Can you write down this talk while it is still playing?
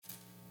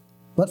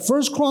But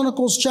First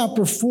Chronicles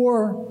chapter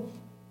 4,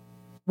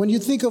 when you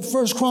think of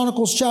First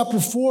Chronicles chapter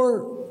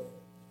 4,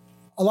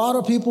 a lot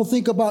of people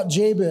think about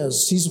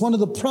Jabez. He's one of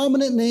the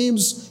prominent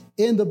names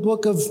in the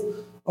book of,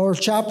 or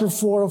chapter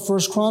 4 of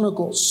First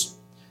Chronicles.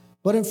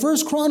 But in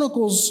First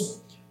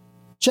Chronicles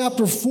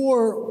chapter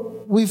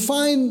 4, we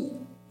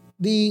find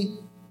the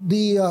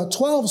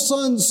 12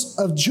 sons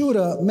of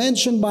Judah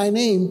mentioned by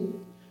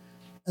name.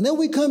 And then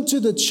we come to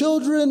the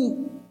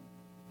children,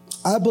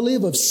 I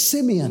believe, of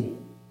Simeon.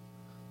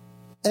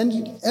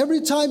 And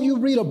every time you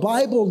read a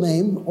Bible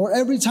name, or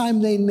every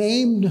time they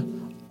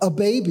named a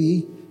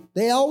baby,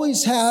 they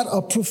always had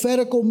a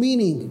prophetical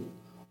meaning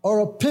or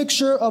a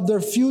picture of their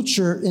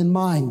future in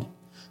mind.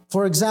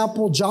 For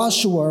example,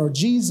 Joshua, or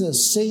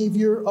Jesus,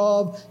 Savior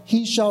of,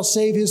 he shall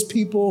save his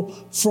people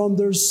from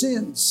their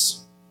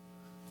sins.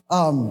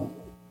 But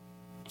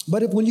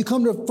when you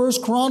come to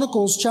First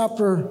Chronicles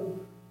chapter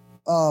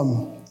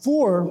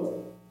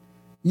 4,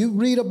 you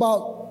read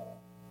about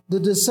the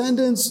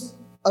descendants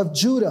of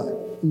Judah.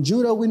 And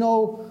Judah, we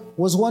know,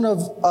 was one of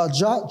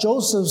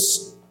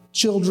Joseph's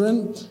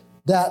children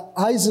that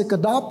Isaac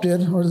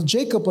adopted, or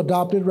Jacob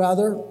adopted,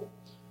 rather.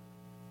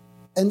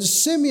 And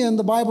Simeon,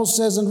 the Bible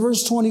says in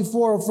verse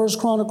 24 of 1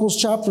 Chronicles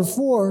chapter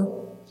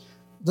 4,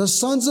 the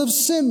sons of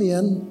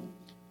Simeon.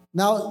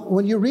 Now,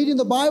 when you're reading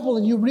the Bible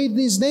and you read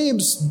these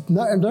names,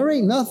 there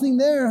ain't nothing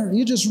there.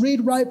 You just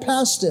read right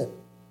past it.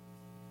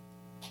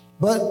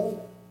 But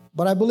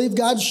I believe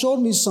God showed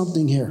me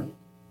something here.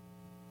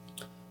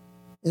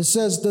 It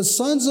says, the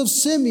sons of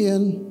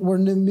Simeon were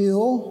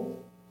Nemiel.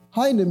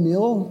 Hi,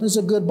 Nemiel. There's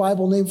a good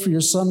Bible name for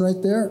your son right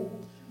there.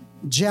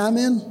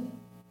 Jamin.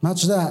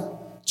 Match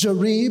that.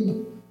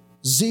 Jarib,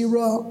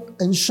 Zerah,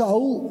 and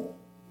Shaul.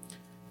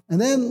 And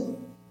then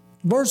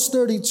verse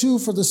 32,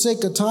 for the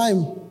sake of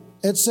time,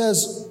 it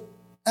says,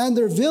 and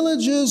their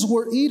villages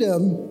were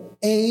Edom,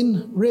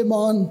 Ain,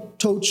 Rimmon,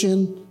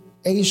 Tochin,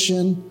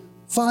 Ashan,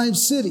 5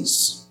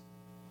 cities.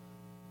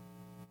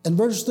 And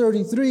verse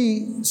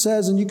 33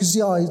 says, and you can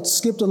see how I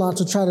skipped a lot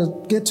to try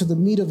to get to the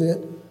meat of it.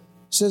 It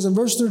says in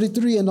verse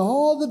 33, and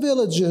all the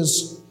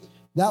villages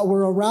that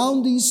were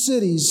around these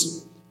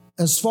cities,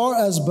 as far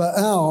as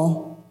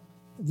Baal,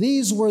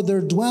 these were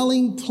their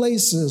dwelling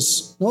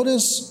places.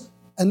 Notice,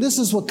 and this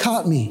is what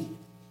caught me.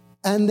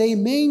 And they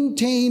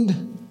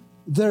maintained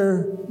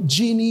their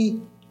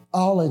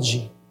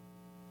genealogy.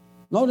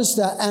 Notice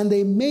that. And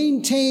they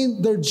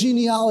maintained their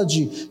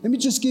genealogy. Let me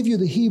just give you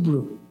the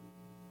Hebrew.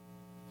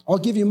 I'll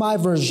give you my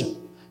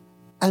version.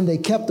 And they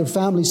kept their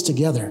families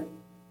together.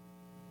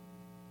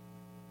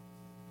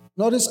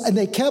 Notice, and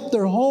they kept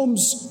their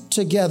homes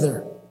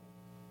together.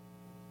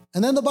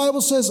 And then the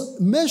Bible says,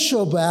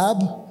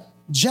 Meshobab,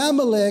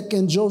 Jamelech,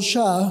 and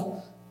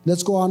Joshua.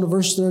 Let's go on to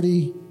verse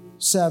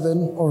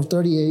 37 or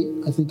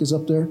 38, I think is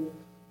up there.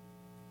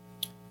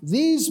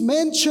 These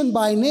mentioned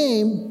by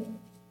name,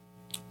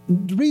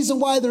 the reason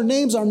why their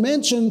names are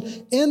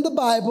mentioned in the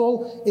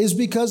Bible is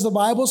because the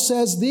Bible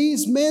says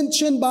these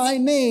mentioned by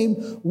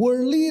name were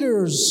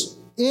leaders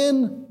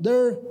in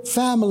their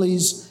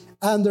families,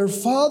 and their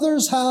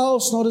father's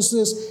house, notice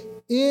this,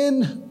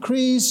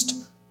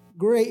 increased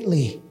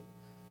greatly.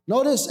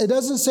 Notice it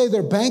doesn't say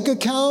their bank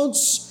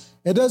accounts.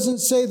 It doesn't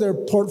say their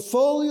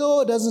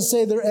portfolio. It doesn't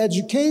say their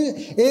education.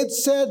 It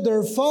said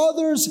their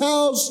father's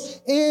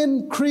house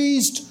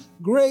increased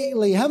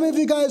greatly. How many of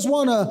you guys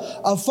want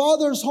a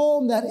father's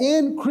home that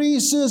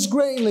increases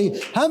greatly?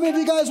 How many of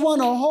you guys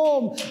want a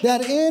home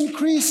that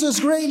increases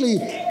greatly?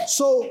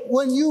 So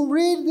when you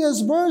read these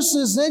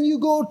verses, then you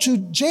go to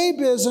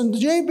Jabez, and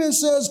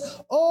Jabez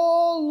says,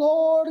 oh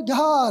Lord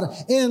God,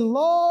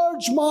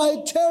 enlarge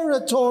my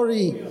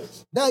territory,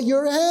 that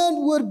your hand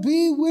would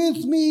be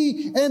with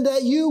me and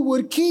that you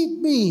would keep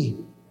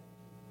me.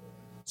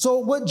 So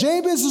what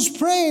Jabez is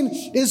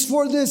praying is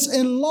for this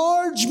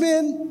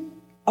enlargement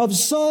of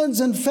sons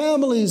and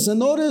families. And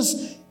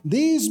notice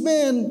these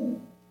men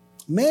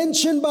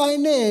mentioned by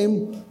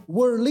name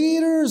were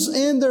leaders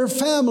in their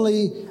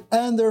family,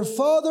 and their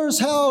father's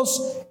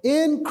house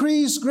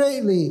increased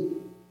greatly.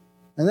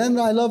 And then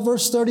I love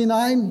verse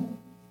 39.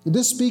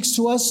 This speaks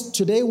to us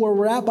today where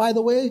we're at, by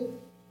the way.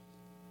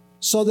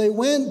 So they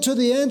went to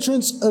the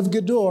entrance of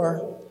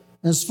Gedor,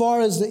 as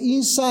far as the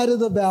east side of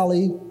the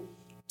valley,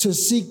 to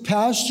seek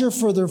pasture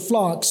for their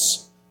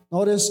flocks.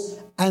 Notice,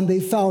 and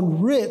they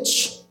found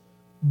rich,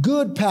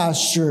 good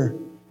pasture,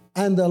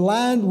 and the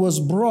land was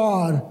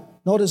broad.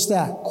 Notice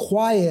that,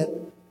 quiet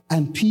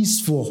and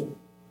peaceful.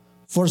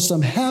 For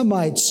some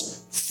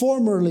Hamites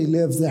formerly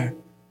lived there.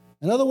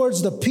 In other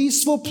words, the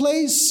peaceful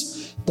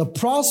place, the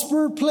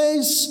prosperous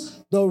place,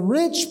 the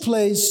rich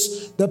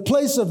place, the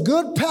place of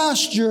good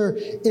pasture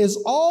is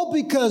all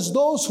because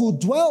those who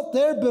dwelt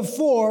there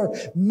before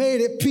made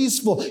it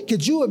peaceful.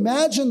 Could you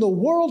imagine the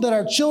world that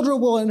our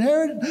children will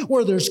inherit,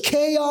 where there's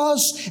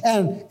chaos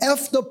and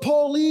F the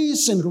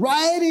police and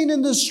rioting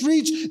in the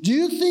streets? Do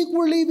you think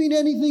we're leaving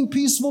anything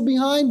peaceful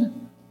behind?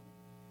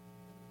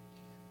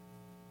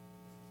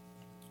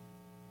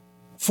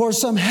 For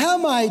some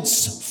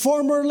Hamites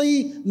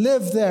formerly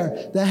lived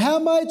there. The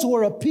Hamites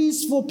were a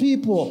peaceful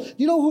people.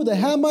 You know who the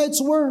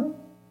Hamites were?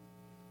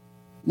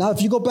 Now,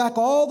 if you go back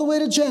all the way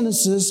to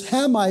Genesis,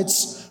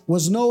 Hamites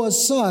was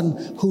Noah's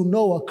son who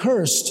Noah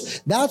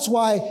cursed. That's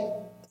why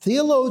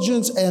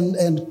theologians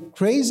and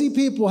crazy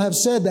people have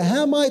said the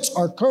Hamites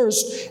are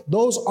cursed.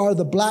 Those are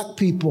the black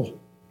people.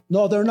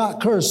 No, they're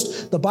not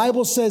cursed. The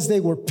Bible says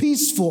they were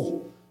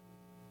peaceful.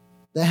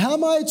 The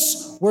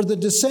Hamites were the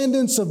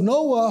descendants of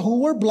Noah who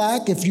were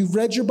black. If you've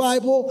read your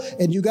Bible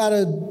and you got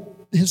a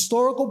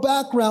historical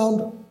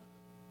background,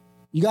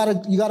 you got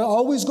to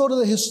always go to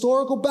the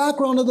historical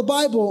background of the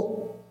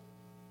Bible.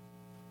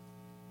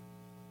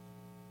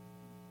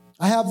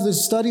 I have the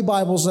study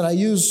Bibles that I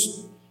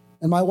use,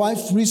 and my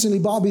wife recently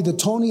bought me the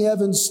Tony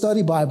Evans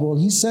study Bible.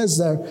 And he says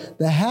there,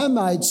 the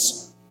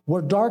Hamites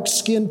were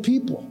dark-skinned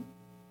people.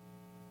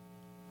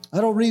 I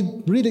don't read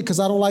it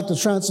because I don't like the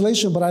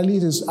translation, but I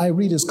read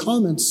his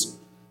comments,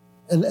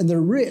 and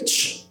they're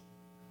rich.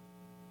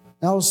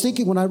 And I was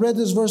thinking, when I read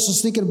this verse, I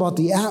was thinking about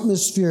the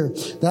atmosphere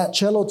that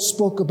Cello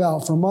spoke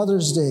about for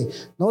Mother's Day.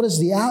 Notice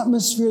the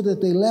atmosphere that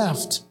they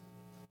left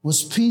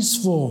was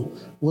peaceful,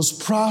 was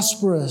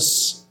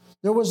prosperous.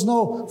 There was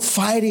no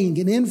fighting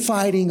and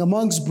infighting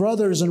amongst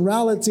brothers and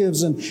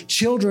relatives and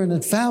children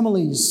and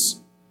families.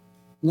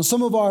 You know,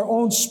 some of our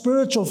own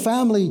spiritual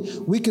family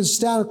we can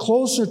stand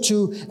closer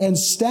to and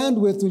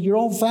stand with your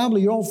own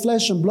family, your own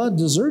flesh and blood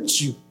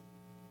deserts you.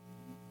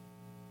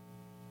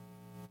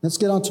 Let's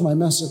get on to my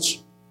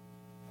message.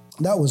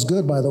 That was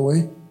good, by the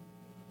way.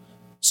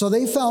 So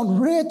they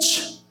found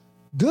rich,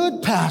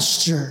 good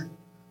pasture.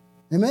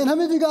 Amen. How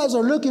many of you guys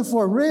are looking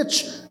for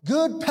rich,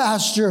 good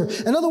pasture?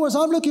 In other words,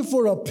 I'm looking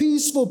for a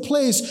peaceful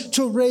place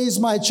to raise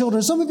my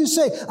children. Some of you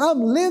say,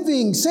 I'm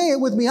living, say it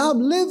with me, I'm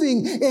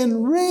living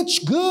in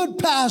rich, good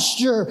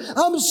pasture.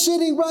 I'm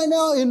sitting right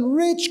now in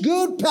rich,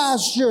 good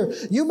pasture.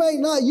 You might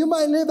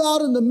live out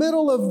in the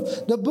middle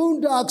of the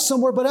boondocks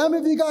somewhere, but how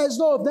many of you guys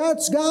know if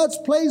that's God's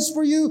place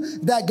for you,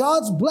 that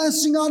God's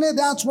blessing on it,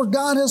 that's where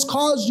God has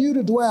caused you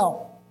to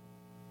dwell.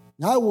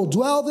 I will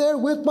dwell there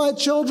with my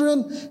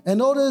children. And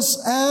notice,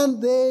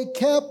 and they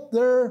kept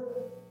their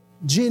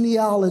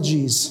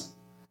genealogies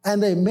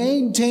and they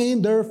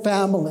maintained their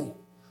family.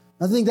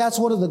 I think that's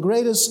one of the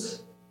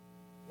greatest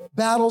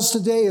battles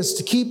today, is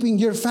to keeping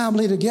your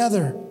family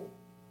together.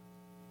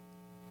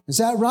 Is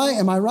that right?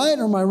 Am I right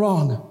or am I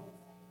wrong?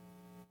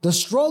 The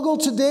struggle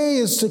today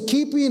is to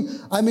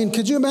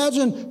could you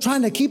imagine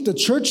trying to keep the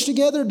church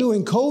together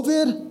during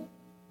COVID?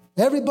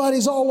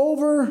 Everybody's all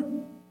over.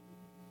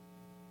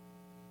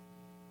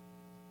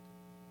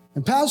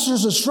 And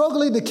pastors are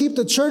struggling to keep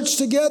the church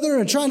together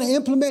and trying to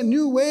implement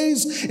new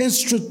ways and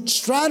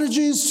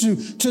strategies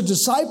to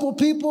disciple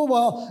people.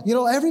 Well,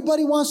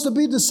 everybody wants to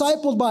be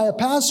discipled by a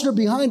pastor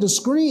behind a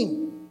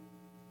screen.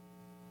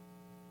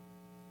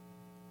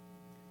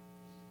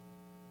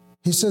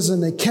 He says,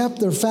 and they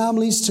kept their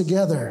families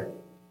together.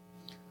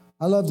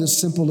 I love this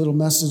simple little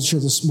message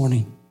here this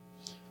morning.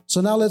 So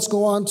now let's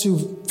go on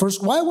to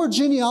first, why were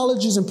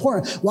genealogies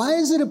important? Why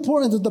is it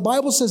important that the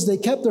Bible says they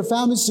kept their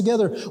families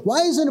together?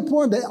 Why is it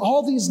important that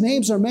all these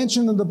names are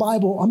mentioned in the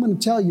Bible? I'm going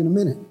to tell you in a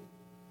minute.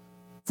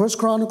 1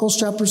 Chronicles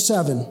chapter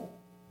 7.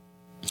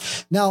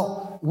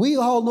 Now, we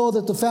all know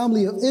that the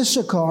family of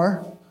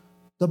Issachar,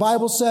 the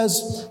Bible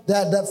says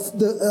that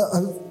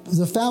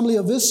the family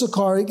of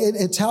Issachar,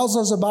 it tells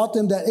us about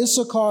them that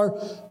Issachar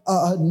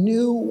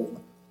knew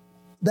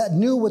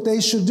what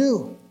they should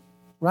do.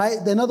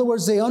 Right? In other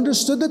words, they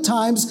understood the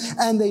times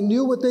and they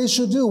knew what they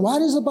should do. Why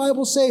does the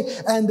Bible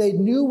say, and they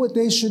knew what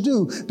they should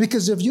do?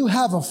 Because if you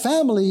have a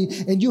family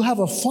and you have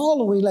a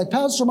following, like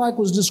Pastor Mike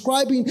was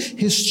describing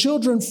his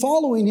children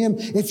following him,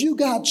 if you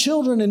got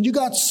children and you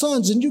got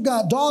sons and you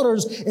got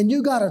daughters and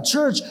you got a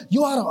church,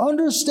 you ought to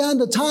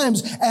understand the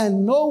times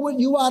and know what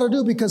you ought to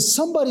do, because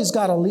somebody's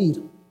got to lead.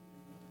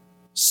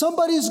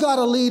 Somebody's got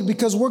to lead,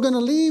 because we're going to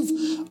leave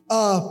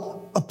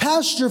a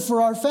pasture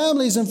for our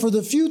families and for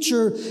the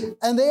future,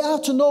 and they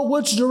have to know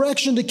which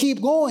direction to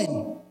keep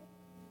going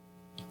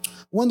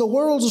when the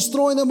world is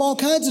throwing them all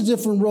kinds of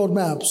different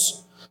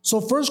roadmaps. So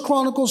 1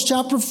 Chronicles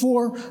chapter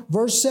 4,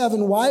 verse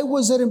 7, why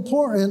was it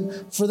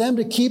important for them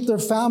to keep their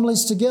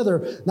families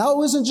together? Now, it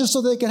wasn't just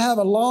so they could have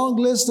a long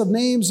list of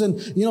names and,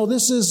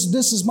 this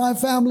is my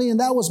family and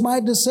that was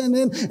my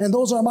descendant and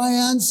those are my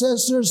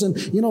ancestors and,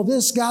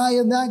 this guy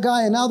and that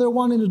guy, and now they're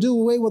wanting to do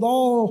away with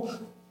all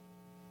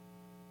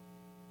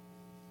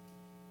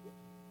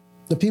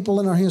the people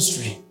in our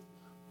history.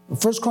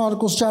 1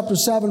 Chronicles chapter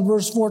 7,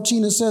 verse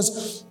 14, it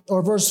says,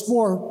 or verse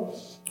 4,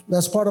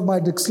 that's part of my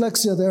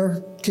dyslexia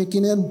there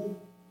kicking in.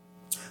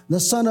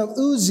 The son of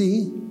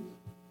Uzi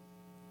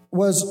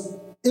was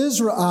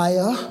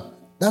Israiah.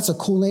 That's a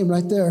cool name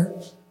right there.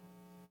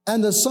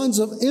 And the sons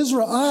of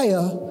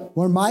Israiah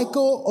were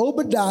Michael,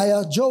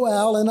 Obadiah,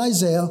 Joel, and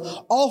Isaiah.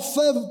 All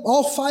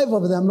five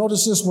of them,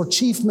 notice this, were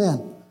chief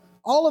men.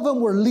 All of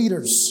them were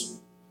leaders.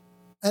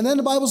 And then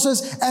the Bible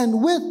says,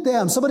 and with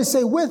them, somebody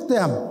say with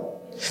them.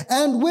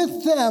 And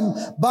with them,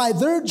 by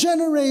their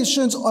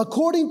generations,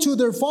 according to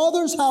their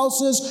fathers'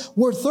 houses,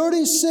 were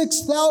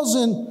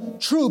 36,000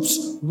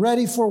 troops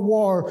ready for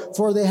war,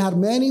 for they had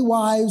many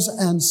wives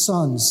and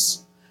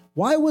sons.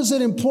 Why was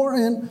it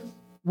important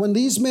when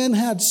these men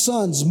had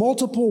sons,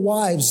 multiple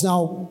wives?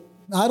 Now,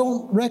 I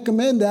don't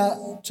recommend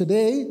that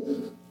today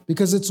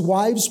because it's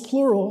wives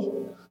plural.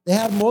 They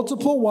had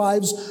multiple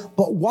wives,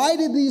 but why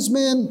did these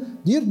men,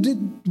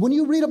 when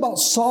you read about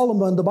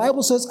Solomon, the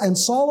Bible says, and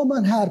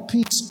Solomon had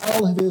peace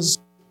all of his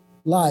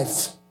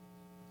life.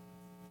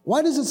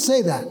 Why does it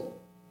say that?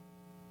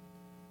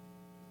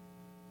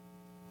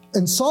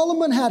 And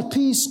Solomon had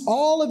peace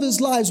all of his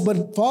lives, but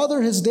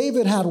his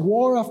David had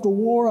war after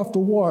war after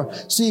war.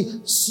 See,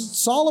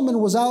 David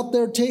was out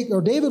there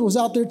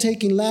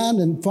taking land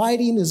and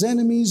fighting his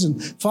enemies,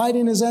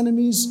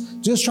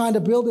 just trying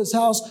to build his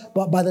house.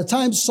 But by the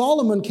time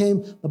Solomon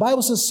came, the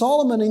Bible says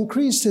Solomon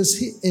increased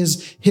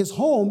his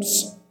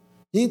homes,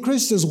 he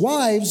increased his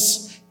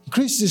wives,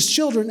 increased his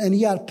children, and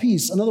he had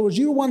peace. In other words,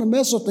 you don't want to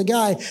mess with the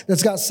guy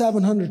that's got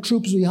 700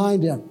 troops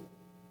behind him.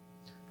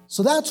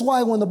 So that's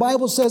why when the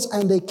Bible says,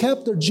 and they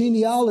kept their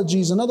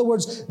genealogies, in other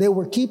words, they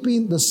were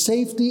keeping the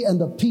safety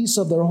and the peace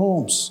of their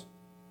homes.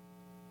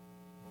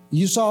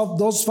 You saw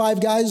those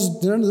 5 guys,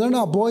 they're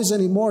not boys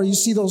anymore. You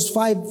see those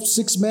 5,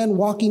 6 men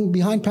walking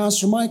behind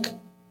Pastor Mike?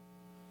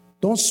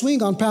 Don't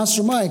swing on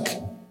Pastor Mike.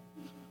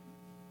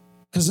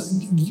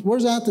 Because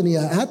where's Anthony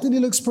at? Anthony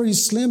looks pretty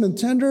slim and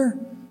tender.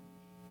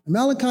 And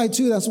Malachi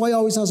too, that's why he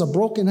always has a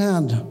broken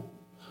hand.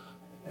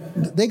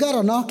 They got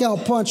a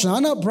knockout punch. Now,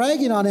 I'm not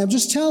bragging on it, I'm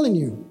just telling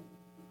you.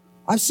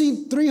 I've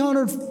seen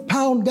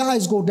 300-pound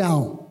guys go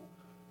down.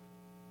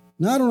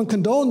 Now, I don't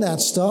condone that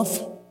stuff.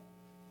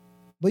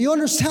 But you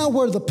understand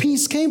where the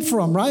peace came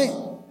from, right?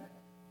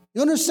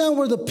 You understand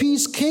where the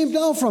peace came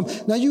down from.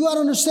 Now, you got to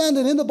understand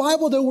that in the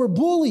Bible, there were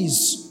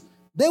bullies.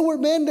 They were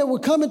men that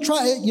would come and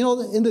try.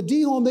 In the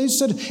D home, they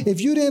said,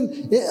 if you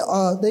didn't,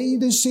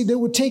 they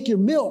would take your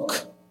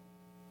milk.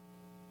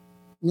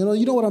 You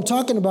know what I'm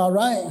talking about,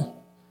 right?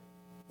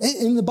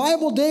 In the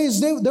Bible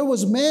days, there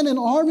was men in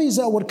armies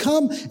that would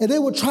come and they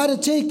would try to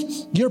take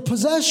your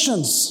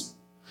possessions.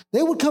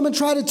 They would come and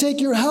try to take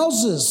your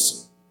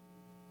houses.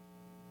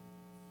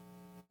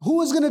 Who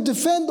was going to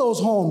defend those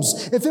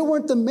homes if it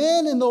weren't the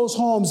men in those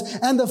homes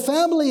and the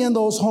family in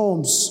those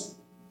homes?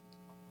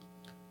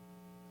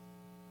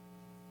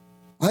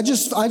 I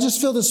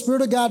just feel the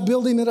Spirit of God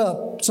building it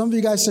up. Some of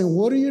you guys saying,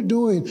 what are you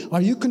doing?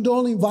 Are you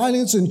condoning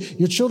violence and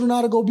your children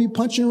ought to go be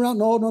punching around?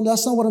 No,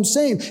 that's not what I'm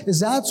saying.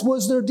 That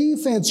was their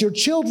defense. Your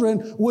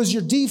children was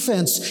your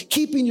defense.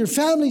 Keeping your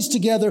families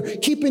together,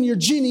 keeping your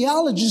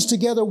genealogies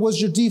together was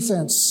your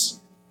defense.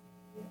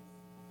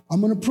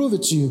 I'm going to prove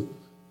it to you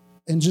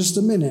in just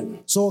a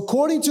minute. So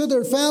according to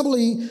their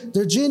family,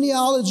 their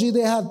genealogy,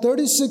 they had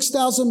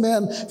 36,000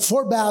 men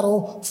for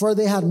battle, for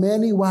they had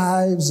many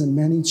wives and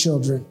many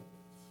children.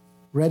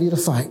 Ready to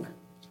fight.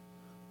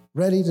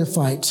 Ready to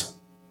fight.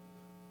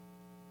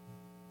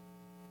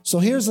 So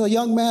here's a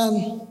young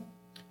man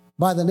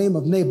by the name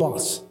of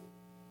Naboth.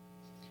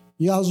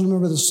 You guys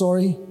remember the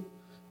story?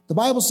 The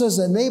Bible says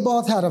that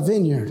Naboth had a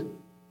vineyard.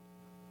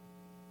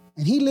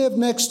 And he lived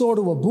next door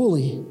to a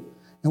bully.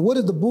 And what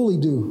did the bully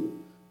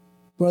do?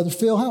 Brother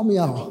Phil, help me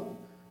out.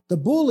 The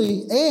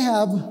bully,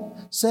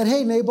 Ahab, said,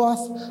 hey,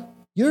 Naboth,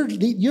 your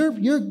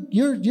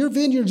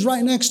vineyard's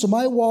right next to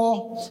my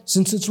wall.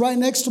 Since it's right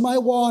next to my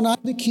wall and I'm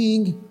the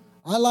king,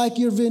 I like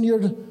your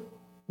vineyard.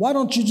 Why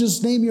don't you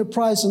just name your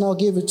price and I'll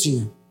give it to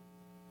you?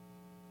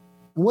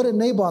 And what did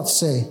Naboth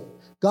say?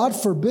 God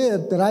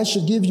forbid that I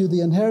should give you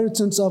the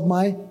inheritance of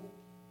my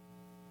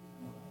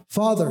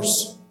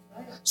fathers.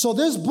 So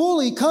this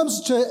bully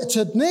comes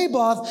to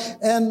Naboth,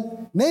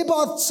 and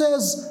Naboth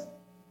says,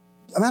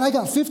 man, I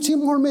got 15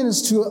 more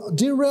minutes to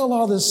derail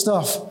all this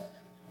stuff.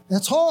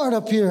 It's hard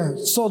up here.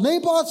 So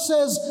Naboth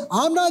says,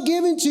 I'm not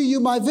giving to you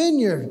my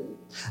vineyard.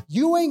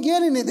 You ain't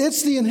getting it.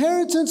 It's the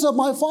inheritance of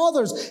my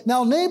fathers.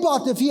 Now,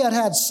 Naboth, if he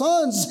had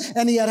sons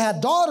and he had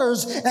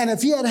daughters, and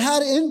if he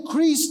had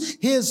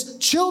increased his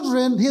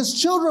children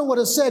would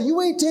have said,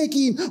 you ain't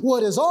taking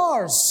what is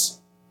ours.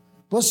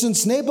 But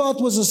since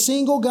Naboth was a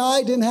single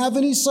guy, didn't have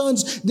any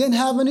sons, didn't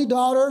have any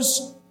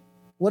daughters,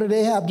 what did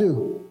Ahab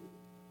do?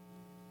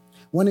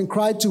 Went and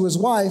cried to his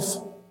wife,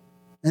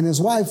 and his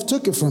wife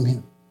took it from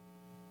him.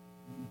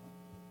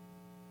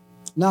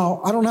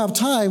 Now, I don't have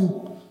time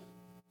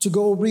to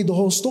go read the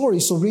whole story,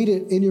 so read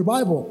it in your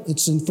Bible.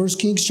 It's in 1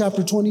 Kings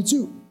chapter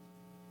 22.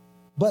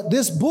 But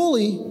this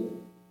bully,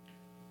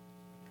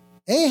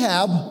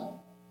 Ahab,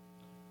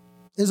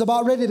 is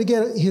about ready to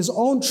get his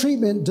own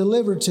treatment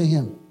delivered to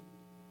him.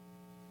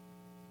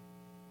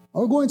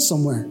 We're going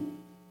somewhere.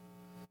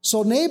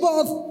 So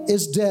Naboth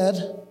is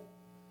dead.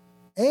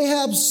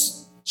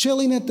 Ahab's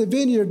chilling at the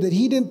vineyard that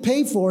he didn't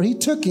pay for. He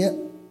took it.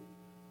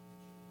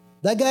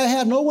 That guy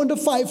had no one to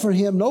fight for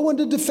him, no one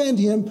to defend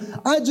him.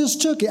 I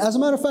just took it. As a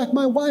matter of fact,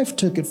 my wife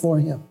took it for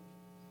him.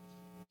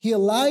 He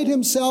allied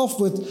himself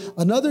with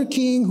another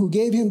king who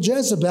gave him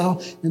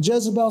Jezebel, and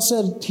Jezebel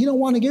said, he don't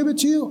want to give it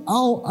to you,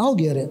 I'll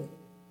get it.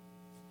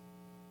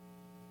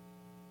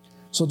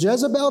 So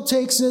Jezebel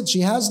takes it.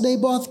 She has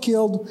Naboth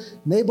killed.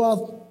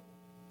 Naboth,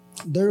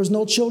 there is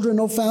no children,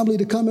 no family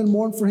to come and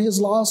mourn for his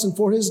loss and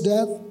for his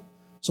death.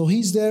 So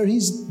he's there.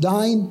 He's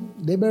dying.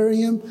 They bury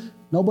him.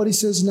 Nobody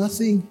says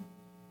nothing.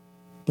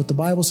 But the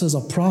Bible says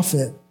a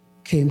prophet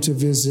came to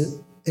visit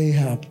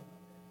Ahab.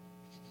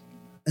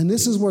 And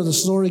this is where the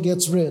story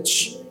gets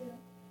rich.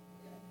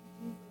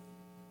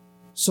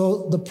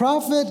 So the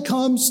prophet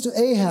comes to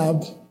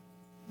Ahab,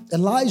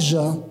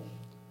 Elijah,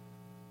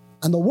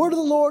 and the word of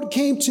the Lord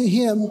came to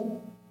him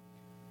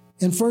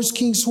in 1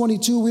 Kings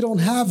 22. We don't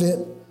have it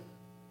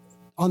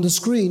on the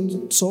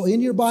screen. So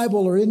in your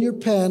Bible or in your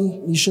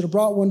pen, you should have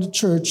brought one to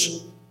church.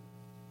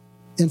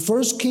 In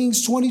 1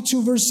 Kings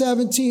 22, verse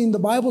 17, the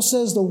Bible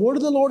says the word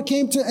of the Lord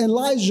came to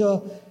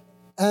Elijah,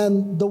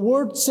 and the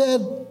word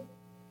said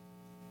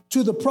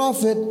to the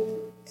prophet,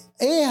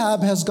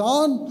 Ahab has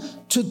gone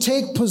to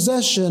take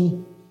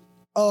possession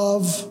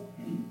of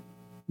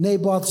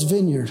Naboth's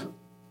vineyard.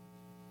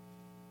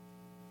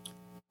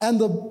 And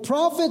the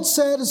prophet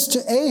says to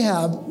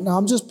Ahab, now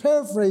I'm just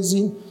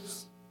paraphrasing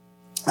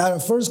out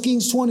of 1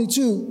 Kings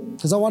 22,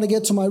 because I want to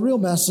get to my real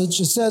message.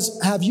 It says,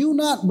 have you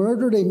not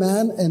murdered a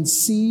man and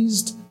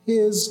seized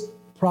his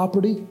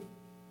property?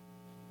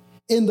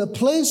 In the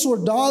place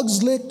where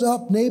dogs licked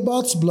up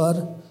Naboth's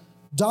blood,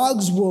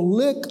 dogs will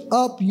lick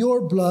up your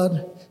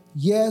blood,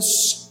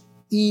 yes,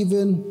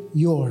 even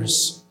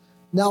yours.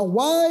 Now,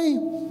 why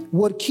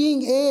would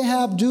King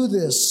Ahab do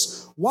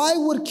this? Why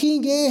would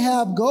King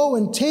Ahab go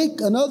and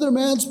take another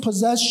man's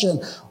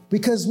possession?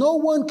 Because no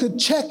one could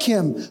check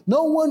him.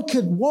 No one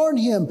could warn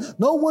him.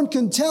 No one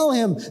can tell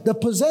him the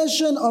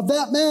possession of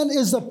that man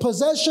is the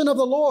possession of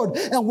the Lord.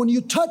 And when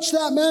you touch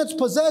that man's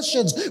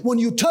possessions, when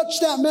you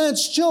touch that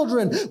man's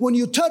children, when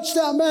you touch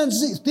that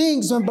man's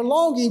things and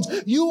belongings,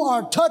 you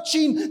are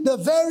touching the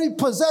very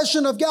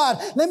possession of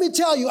God. Let me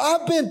tell you,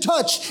 I've been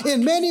touched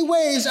in many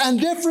ways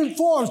and different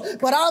forms,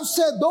 but I've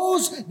said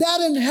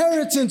that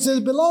inheritance,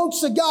 it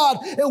belongs to God.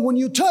 And when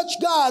you touch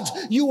God's,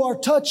 you are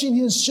touching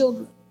his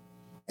children.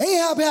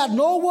 Ahab had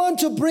no one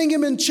to bring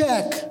him in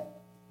check.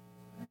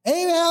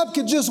 Ahab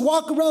could just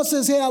walk around and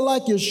says, hey, I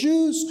like your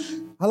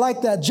shoes. I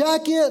like that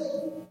jacket.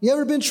 You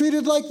ever been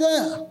treated like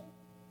that?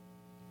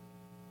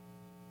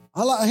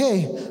 I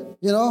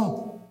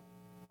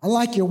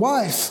like your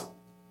wife.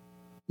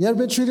 You ever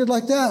been treated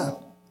like that?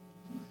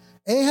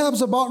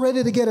 Ahab's about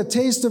ready to get a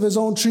taste of his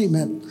own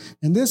treatment.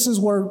 And this is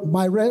where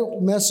my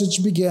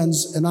message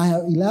begins. And I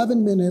have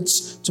 11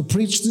 minutes to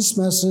preach this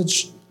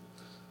message.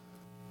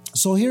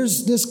 So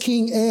here's this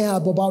King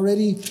Ahab about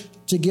ready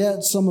to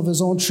get some of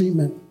his own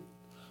treatment.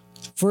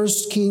 1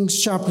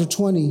 Kings chapter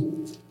 20.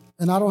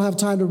 And I don't have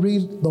time to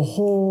read the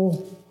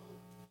whole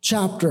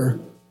chapter.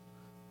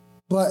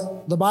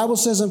 But the Bible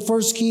says in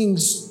 1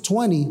 Kings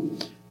 20,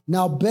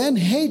 now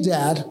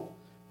Ben-Hadad,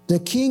 the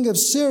king of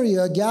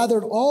Syria,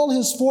 gathered all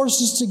his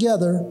forces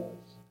together.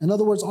 In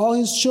other words, all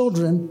his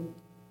children,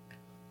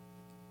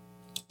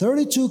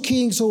 32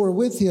 kings who were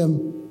with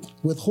him,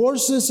 with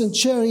horses and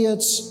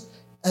chariots,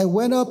 and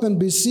went up and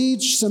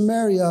besieged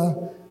Samaria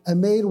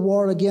and made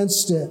war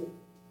against it.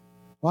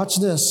 Watch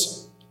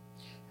this.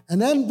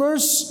 And then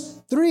verse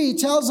 3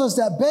 tells us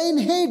that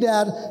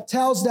Ben-Hadad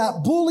tells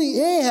that bully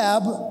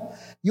Ahab,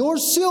 your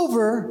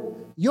silver,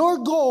 your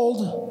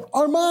gold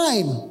are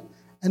mine.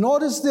 And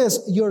notice this,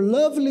 your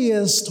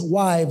loveliest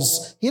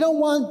wives. He don't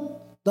want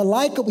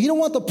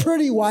the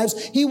pretty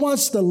wives. He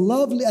wants the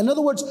lovely. In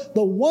other words,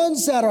 the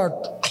ones that are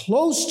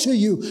close to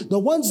you, the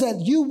ones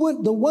that you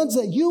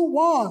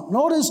want.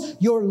 Notice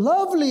your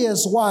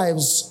loveliest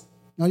wives.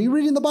 Are you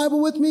reading the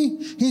Bible with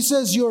me? He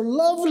says, your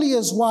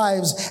loveliest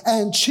wives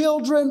and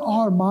children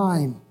are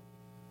mine.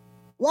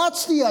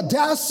 Watch the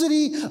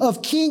audacity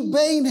of King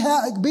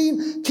Ben-Hadad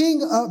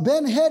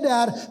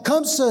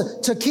comes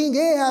to King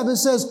Ahab and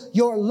says,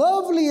 your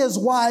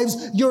loveliest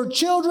wives, your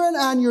children,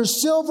 and your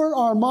silver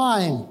are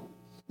mine.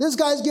 This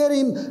guy's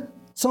getting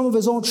some of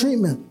his own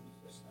treatment.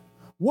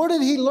 Where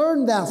did he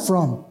learn that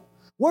from?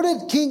 Where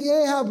did King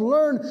Ahab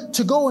learn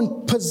to go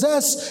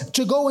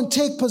and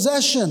take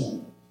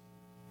possession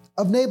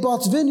of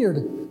Naboth's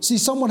vineyard? See,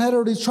 someone had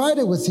already tried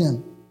it with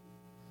him.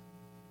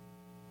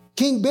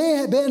 King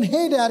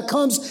Ben-Hadad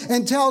comes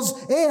and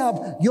tells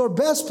Ahab, your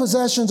best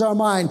possessions are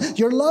mine.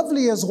 Your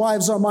loveliest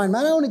wives are mine.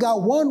 Man, I only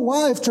got one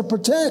wife to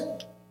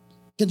protect.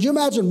 Can you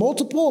imagine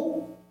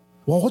multiple?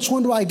 Well, which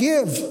one do I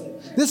give?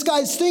 This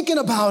guy's thinking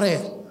about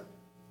it.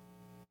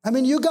 I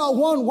mean, you got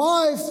one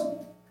wife.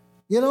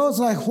 It's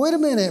like, wait a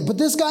minute. But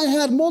this guy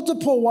had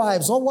multiple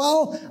wives. Oh,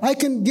 well, I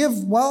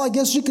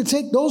guess you could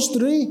take those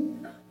 3.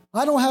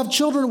 I don't have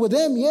children with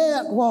them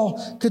yet.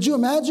 Well, could you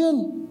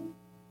imagine?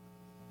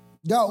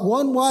 Got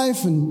one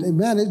wife, and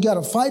man, it got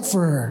to fight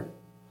for her.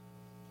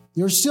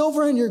 Your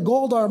silver and your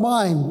gold are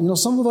mine.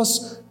 Some of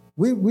us,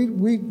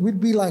 we'd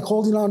be like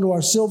holding on to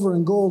our silver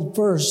and gold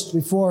first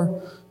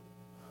before.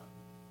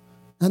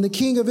 And the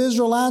king of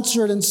Israel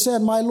answered and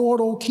said, my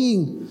lord, O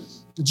king,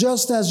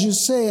 just as you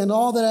say, and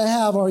all that I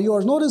have are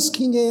yours. Notice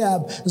King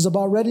Ahab is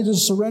about ready to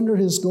surrender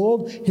his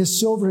gold, his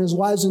silver, his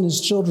wives, and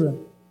his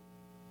children.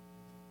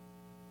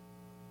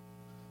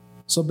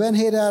 So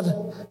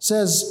Ben-Hadad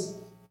says,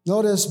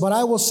 notice, but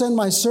I will send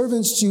my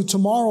servants to you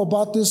tomorrow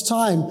about this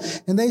time,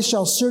 and they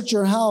shall search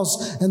your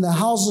house and the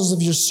houses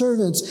of your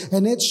servants,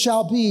 and it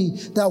shall be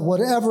that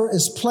whatever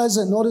is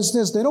pleasant, notice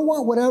this, they don't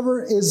want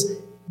whatever's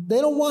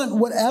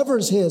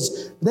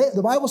his.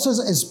 The Bible says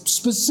it's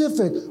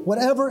specific,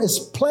 whatever is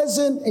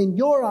pleasant in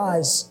your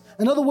eyes.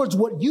 In other words,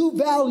 what you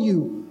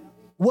value,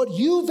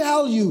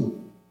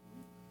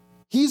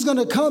 he's going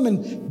to come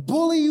and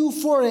bully you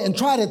for it and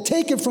try to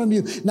take it from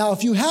you. Now,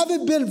 if you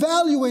haven't been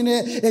valuing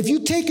it, if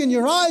you've taken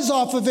your eyes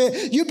off of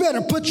it, you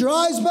better put your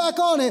eyes back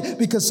on it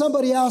because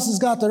somebody else has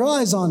got their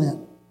eyes on it.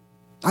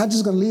 I'm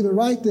just going to leave it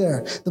right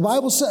there. The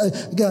Bible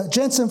says,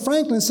 Jensen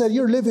Franklin said,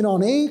 you're living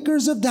on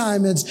acres of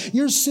diamonds.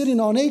 You're sitting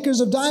on acres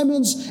of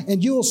diamonds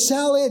and you'll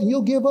sell it and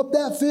you'll give up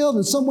that field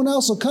and someone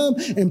else will come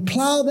and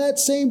plow that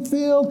same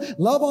field,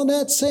 love on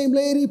that same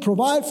lady,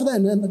 provide for that,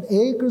 and then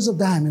the acres of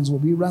diamonds will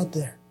be right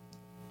there.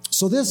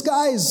 So this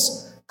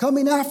guy's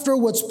coming after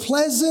what's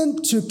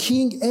pleasant to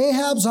King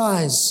Ahab's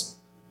eyes.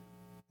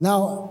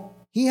 Now,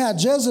 he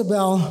had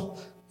Jezebel.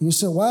 You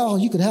said, well,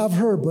 you could have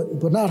her,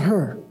 but not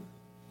her.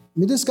 I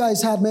mean, this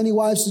guy's had many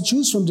wives to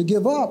choose from to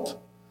give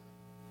up.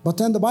 But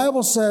then the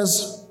Bible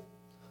says,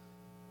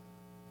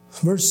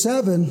 verse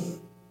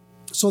 7,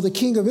 so the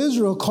king of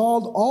Israel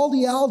called all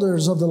the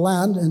elders of the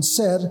land and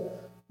said,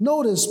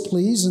 notice,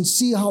 please, and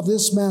see how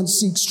this man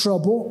seeks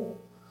trouble.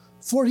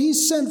 For he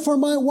sent for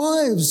my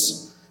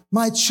wives,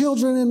 my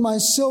children, and my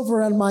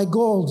silver and my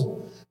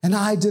gold, and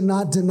I did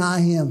not deny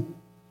him.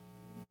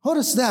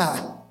 Notice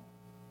that.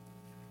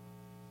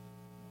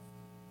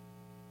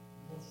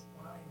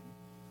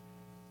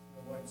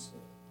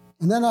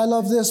 And then I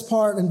love this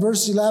part in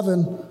verse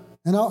 11,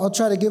 and I'll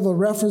try to give a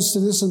reference to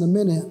this in a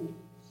minute.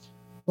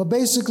 But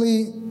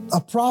basically, a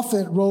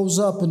prophet rose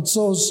up, and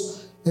so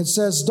it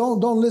says, don't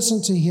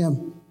listen to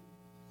him.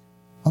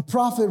 A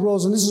prophet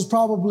rose, and this is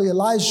probably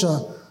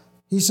Elisha.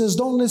 He says,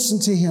 don't listen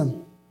to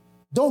him.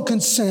 Don't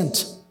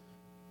consent.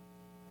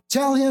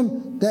 Tell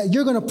him that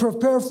you're going to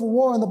prepare for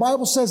war. And the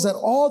Bible says that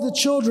all the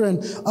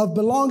children of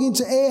belonging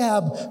to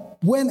Ahab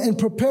went and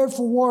prepared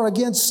for war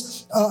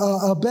against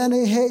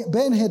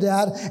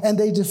Ben-Hadad, and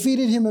they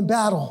defeated him in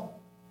battle.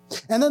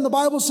 And then the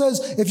Bible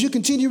says, if you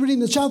continue reading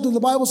the chapter, the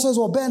Bible says,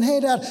 well,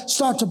 Ben-Hadad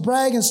start to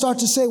brag and start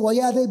to say, well,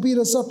 yeah, they beat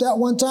us up that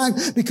one time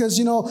because,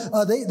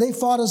 they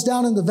fought us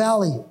down in the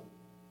valley.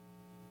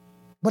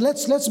 But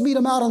let's meet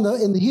them out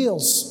in the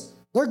hills.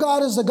 Their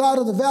God is the God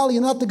of the valley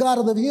and not the God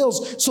of the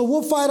hills. So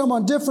we'll fight them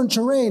on different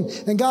terrain.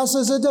 And God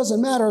says, it doesn't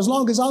matter. As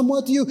long as I'm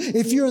with you,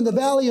 if you're in the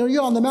valley or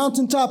you're on the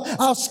mountaintop,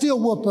 I'll still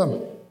whoop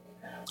them.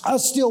 I'll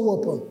still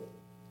whoop them.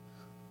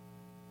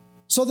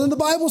 So then the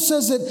Bible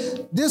says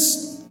that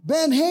this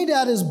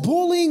Ben-Hadad is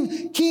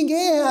bullying King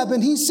Ahab,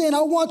 and he's saying,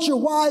 I want your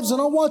wives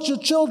and I want your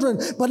children,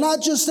 but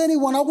not just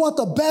anyone. I want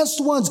the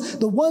best ones,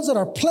 the ones that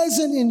are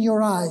pleasant in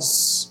your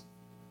eyes.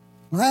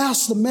 I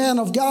ask the man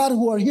of God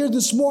who are here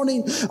this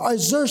morning,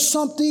 is there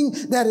something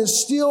that is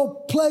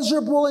still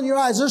pleasurable in your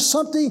eyes? Is there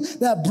something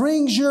that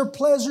brings your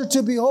pleasure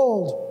to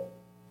behold?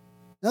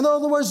 In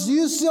other words, do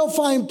you still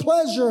find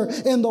pleasure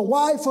in the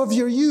wife of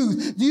your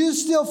youth? Do you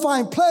still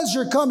find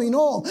pleasure coming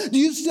home? Do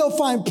you still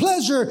find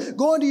pleasure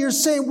going to your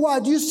same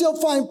wife? Do you still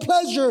find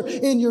pleasure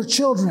in your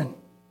children?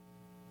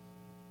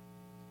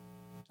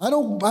 I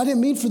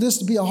didn't mean for this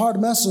to be a hard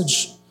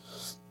message.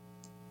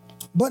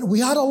 But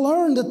we ought to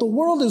learn that the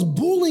world is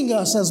bullying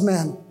us as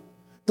men.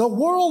 The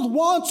world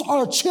wants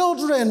our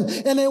children,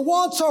 and it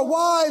wants our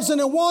wives, and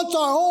it wants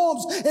our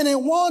homes, and it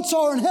wants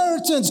our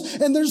inheritance.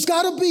 And there's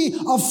got to be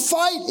a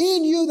fight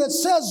in you that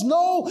says,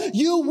 no,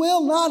 you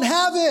will not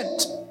have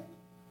it.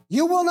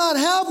 You will not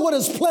have what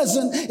is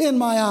pleasant in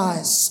my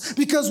eyes.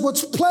 Because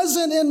what's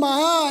pleasant in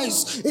my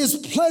eyes is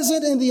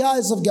pleasant in the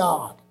eyes of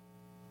God.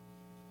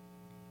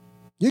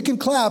 You can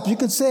clap. You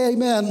can say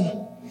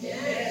amen.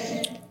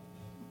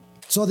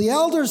 So the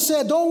elders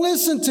said, don't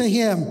listen to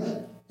him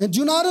and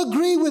do not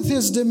agree with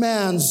his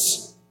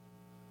demands.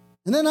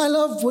 And then I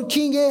love what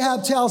King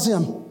Ahab tells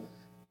him.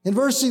 In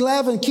verse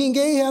 11, King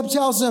Ahab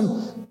tells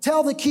him,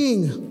 tell the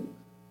king,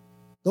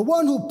 the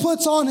one who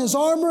puts on his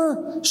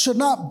armor should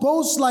not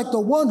boast like the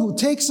one who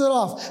takes it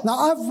off. Now,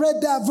 I've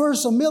read that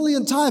verse a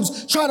million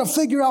times, try to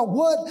figure out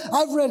what.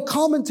 I've read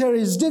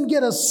commentaries, didn't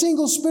get a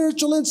single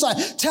spiritual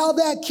insight. Tell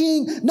that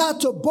king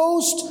not to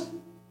boast,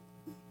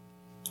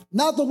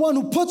 not the one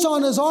who puts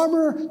on his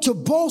armor, to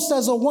boast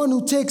as the one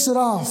who takes it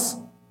off.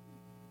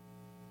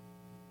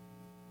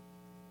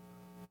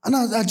 And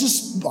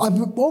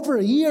over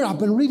a year, I've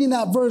been reading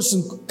that verse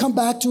and come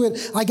back to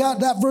it. I got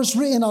that verse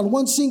written on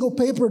one single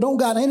paper, don't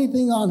got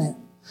anything on it,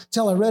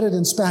 till I read it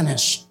in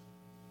Spanish.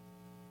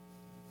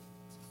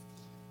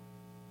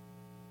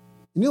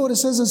 You know what it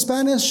says in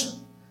Spanish?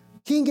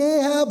 King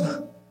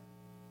Ahab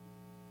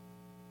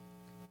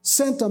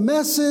sent a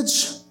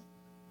message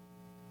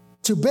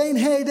to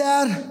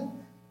Ben-Hadad,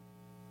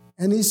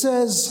 and he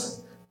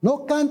says, no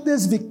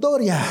cantes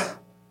victoria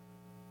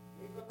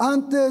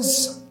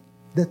antes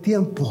de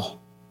tiempo.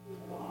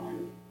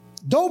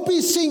 Don't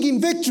be singing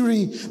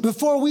victory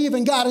before we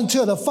even got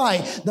into the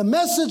fight. The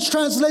Message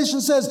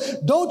translation says,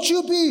 don't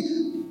you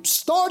be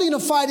starting a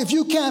fight if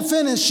you can't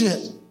finish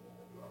it.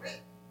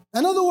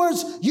 In other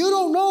words, you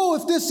don't know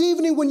if this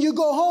evening when you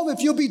go home,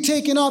 if you'll be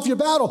taking off your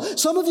battle.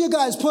 Some of you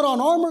guys put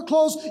on armor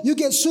clothes, you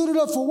get suited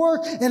up for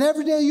work, and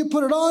every day you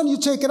put it on, you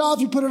take it off,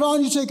 you put it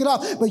on, you take it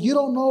off. But you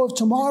don't know if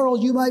tomorrow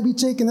you might be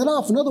taking it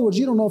off. In other words,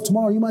 you don't know if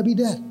tomorrow you might be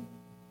dead.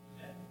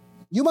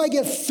 You might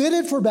get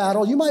fitted for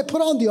battle. You might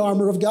put on the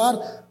armor of God,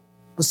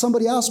 but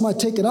somebody else might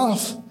take it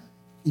off,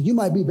 and you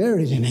might be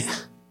buried in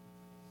it.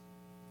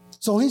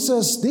 So he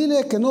says,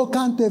 dile que no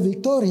cante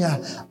victoria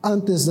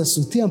antes de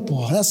su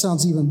tiempo. That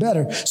sounds even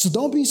better. So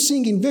don't be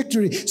singing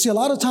victory. See, a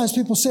lot of times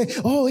people say,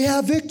 oh yeah,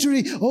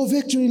 victory. Oh,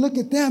 victory. Look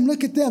at them.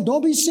 Look at them.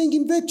 Don't be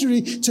singing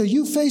victory till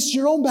you face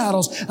your own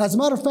battles. As a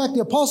matter of fact, the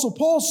Apostle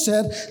Paul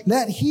said,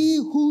 let he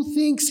who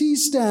thinks he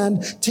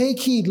stand take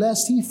heed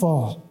lest he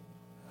fall.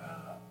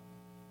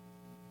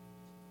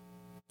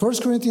 1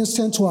 Corinthians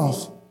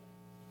 10:12.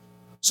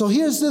 So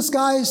here's this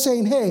guy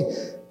saying, hey,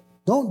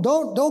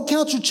 don't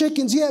count your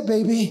chickens yet,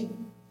 baby.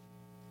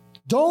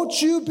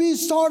 Don't you be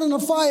starting a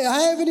fight.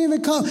 I haven't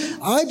even come.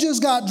 I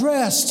just got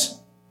dressed.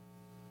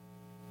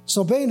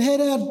 So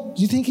Ben-Hadad,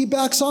 do you think he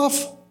backs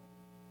off?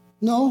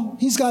 No,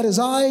 he's got his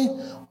eye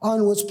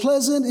on what's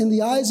pleasant in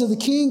the eyes of the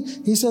king.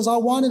 He says, I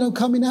want it, I'm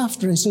coming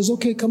after. He says,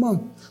 okay, come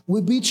on.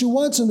 We beat you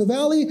once in the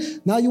valley.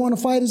 Now you want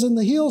to fight us in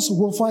the hills? So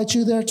we'll fight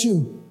you there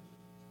too.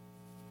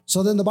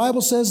 So then the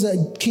Bible says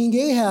that King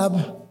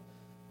Ahab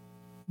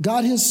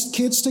got his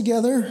kids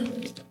together.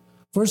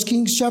 1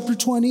 Kings chapter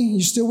 20.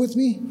 You still with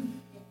me?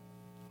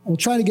 We'll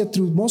try to get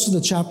through most of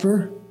the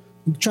chapter.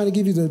 I'm trying to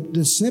give you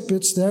the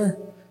snippets there.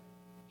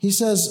 He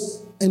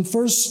says in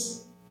 1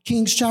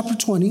 Kings chapter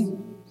 20,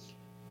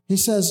 he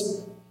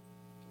says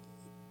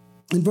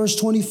in verse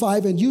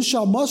 25, and you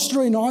shall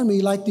muster an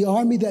army like the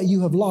army that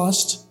you have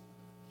lost,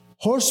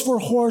 horse for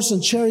horse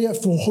and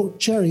chariot for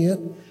chariot.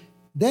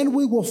 Then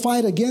we will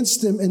fight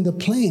against them in the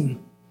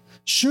plain.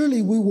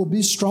 Surely we will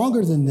be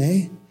stronger than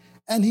they.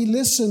 And he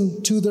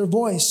listened to their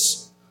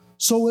voice.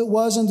 So it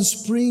was in the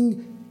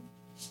spring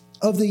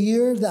of the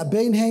year that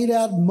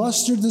Ben-Hadad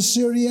mustered the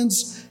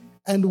Syrians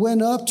and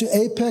went up to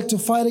Aphek to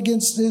fight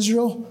against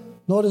Israel.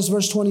 Notice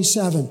verse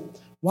 27.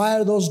 Why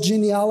are those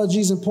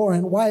genealogies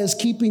important? Why is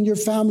keeping your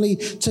family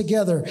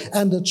together?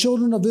 And the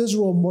children of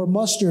Israel were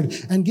mustered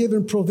and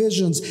given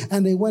provisions,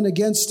 and they went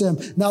against them.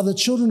 Now the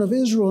children of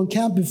Israel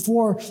encamped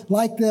before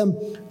like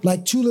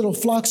two little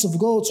flocks of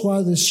goats,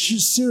 while the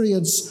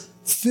Syrians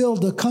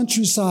filled the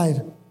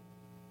countryside.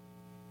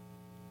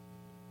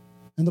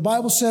 And the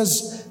Bible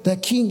says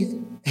that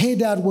King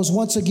Hadad was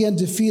once again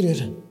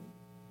defeated.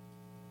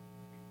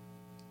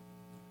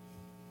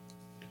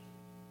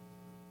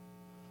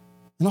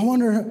 And I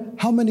wonder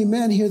how many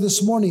men here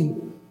this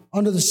morning,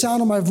 under the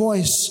sound of my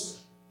voice,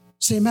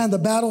 say, man, the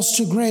battle's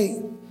too great.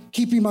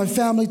 Keeping my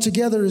family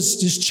together is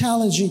just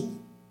challenging.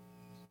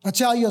 I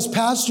tell you as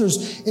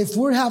pastors, if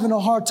we're having a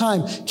hard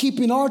time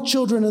keeping our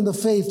children in the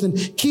faith and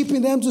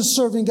keeping them to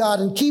serving God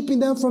and keeping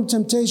them from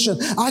temptation,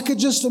 I could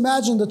just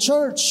imagine the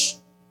church.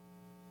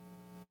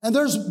 And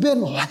there's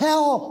been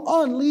hell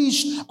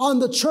unleashed on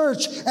the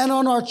church and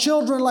on our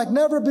children like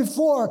never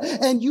before.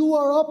 And you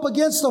are up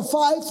against a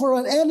fight for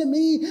an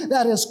enemy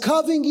that is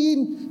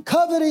coveting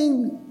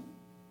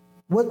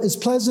what is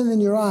pleasant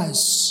in your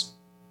eyes.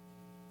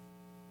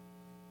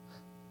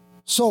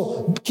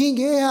 So King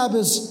Ahab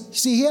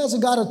he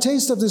hasn't got a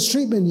taste of this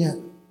treatment yet.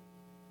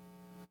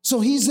 So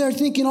he's there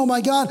thinking, oh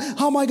my God,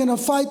 how am I going to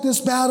fight this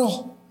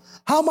battle?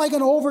 How am I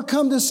going to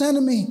overcome this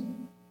enemy?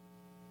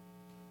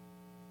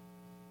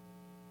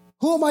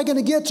 Who am I going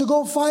to get to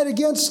go fight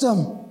against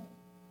them?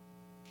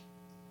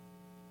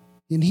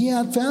 And he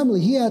had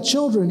family. He had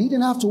children. He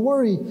didn't have to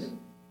worry.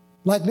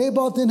 Like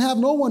Naboth didn't have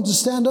no one to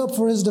stand up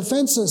for his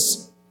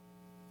defenses.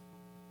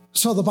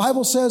 So the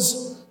Bible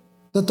says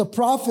that the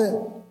prophet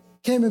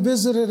came and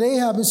visited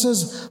Ahab. He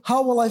says,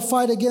 how will I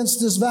fight against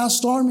this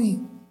vast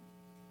army?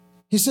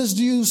 He says,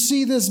 do you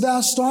see this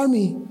vast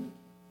army?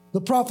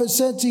 The prophet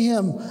said to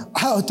him,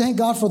 oh, thank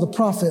God for the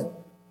prophet.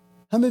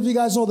 How many of you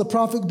guys know the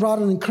prophet brought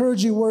an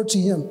encouraging word to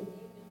him?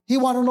 He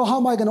wanted to know, how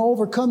am I going to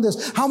overcome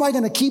this? How am I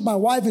going to keep my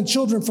wife and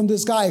children from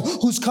this guy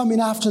who's coming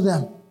after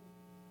them?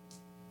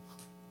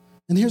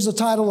 And here's the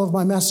title of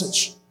my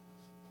message.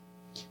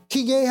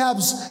 King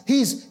Ahab's,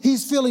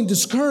 he's feeling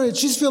discouraged.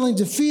 He's feeling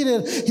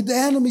defeated. The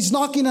enemy's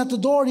knocking at the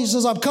door. And he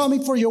says, I'm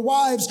coming for your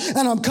wives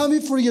and I'm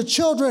coming for your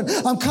children.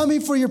 I'm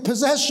coming for your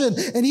possession.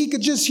 And he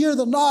could just hear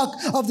the knock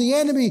of the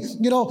enemy.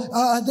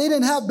 They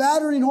didn't have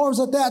battering rams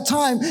at that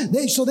time.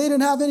 So they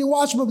didn't have any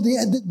watchmen.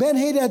 But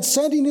Ben-Hadad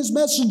sending his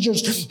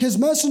messengers. His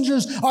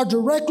messengers are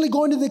directly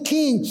going to the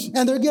king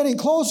and they're getting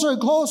closer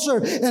and closer.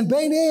 And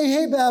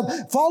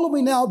Ben-Hadad, follow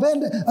me now.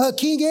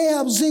 King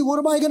Ahab, see, what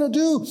am I going to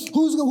do?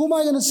 Who am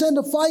I going to send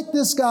to fight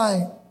this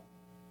guy?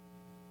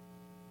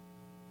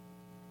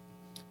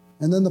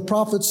 And then the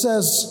prophet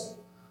says,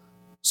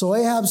 so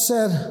Ahab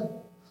said,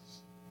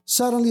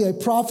 Suddenly a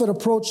prophet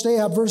approached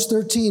Ahab, verse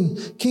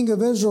 13, king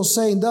of Israel,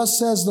 saying, thus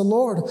says the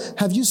Lord,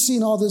 have you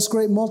seen all this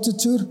great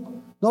multitude?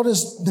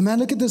 Notice, the man,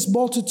 look at this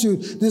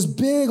multitude, this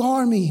big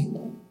army.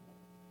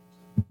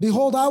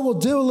 Behold, I will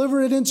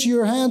deliver it into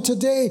your hand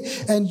today,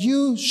 and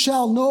you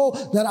shall know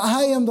that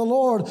I am the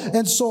Lord.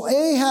 And so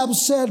Ahab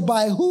said,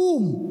 by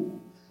whom?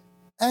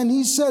 And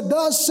he said,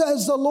 thus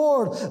says the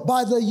Lord,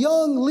 by the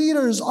young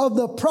leaders of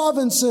the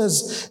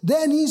provinces.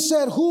 Then he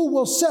said, who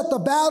will set the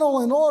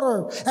battle in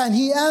order? And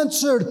he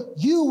answered,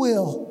 you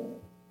will.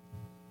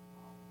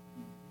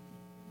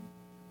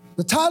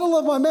 The title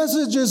of my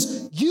message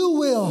is, you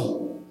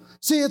will.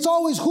 See, it's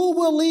always who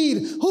will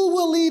lead. Who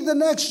will lead the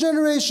next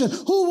generation?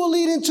 Who will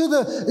lead into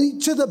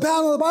the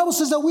battle? The Bible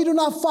says that we do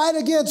not fight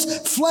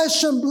against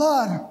flesh and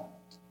blood.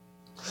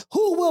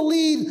 Who will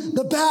lead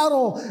the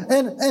battle?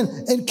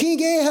 And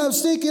King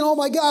Ahab's thinking, oh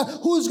my God,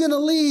 who's going to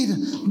lead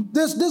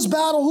this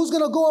battle? Who's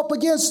going to go up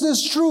against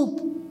this troop?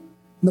 And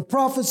the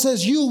prophet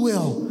says, you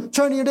will.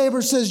 Turn to your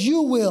neighbor, says,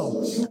 you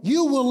will.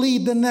 You will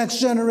lead the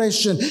next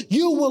generation.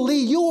 You will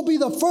lead. You will be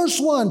the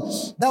first one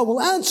that will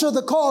answer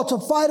the call to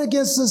fight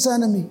against this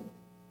enemy.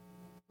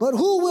 But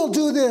who will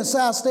do this?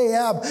 Asked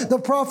Ahab. The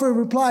prophet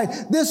replied,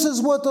 this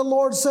is what the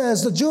Lord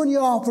says. The junior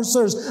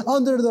officers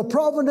under the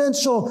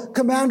providential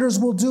commanders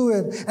will do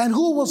it. And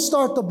who will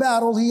start the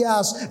battle? He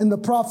asked. And the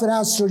prophet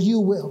answered, you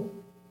will.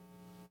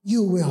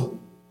 You will.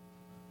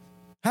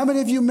 How many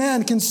of you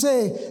men can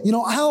say,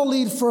 I'll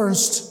lead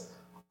first.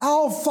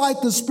 I'll fight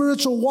the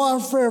spiritual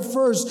warfare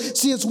first.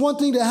 See, it's one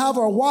thing to have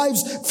our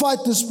wives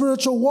fight the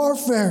spiritual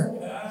warfare.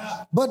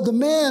 But the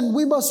men,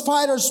 we must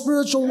fight our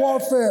spiritual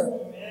warfare.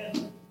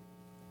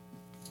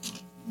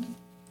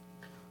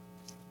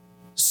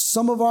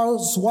 Some of our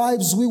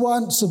wives, we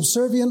want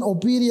subservient,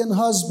 obedient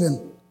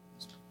husband.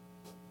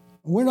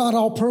 We're not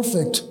all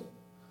perfect.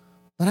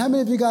 But how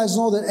many of you guys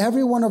know that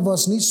every one of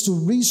us needs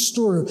to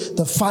restore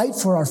the fight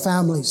for our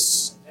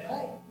families?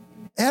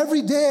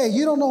 Every day,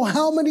 you don't know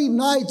how many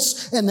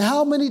nights and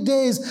how many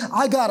days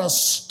I got to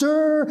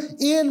stir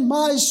in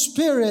my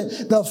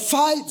spirit the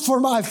fight for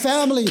my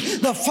family,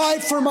 the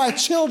fight for my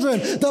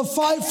children, the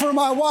fight for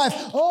my wife.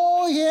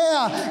 Oh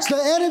yeah, so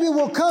the enemy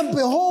will come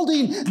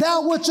beholding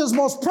that which is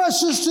most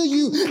precious to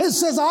you. It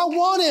says, I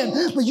want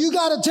it, but you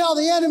got to tell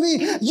the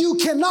enemy, you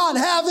cannot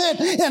have it,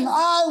 and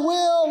I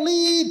will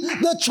lead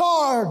the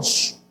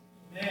charge.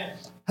 Amen.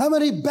 How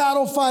many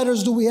battle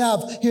fighters do we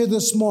have here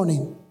this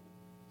morning?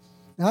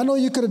 I know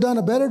you could have done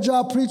a better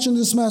job preaching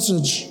this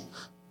message.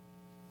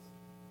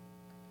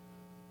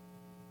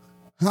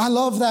 I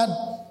love that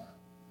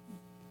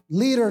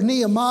leader,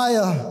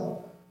 Nehemiah.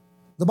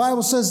 The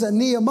Bible says that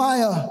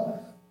Nehemiah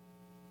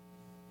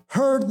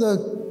heard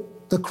the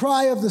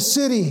cry of the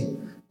city.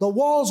 The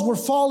walls were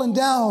falling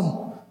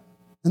down.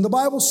 And the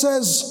Bible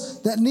says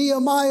that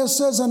Nehemiah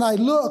says, and I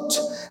looked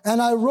and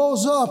I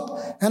rose up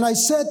and I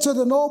said to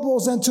the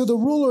nobles and to the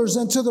rulers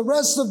and to the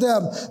rest of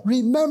them,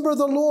 remember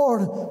the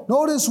Lord,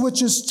 notice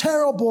which is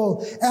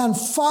terrible, and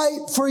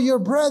fight for your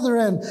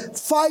brethren,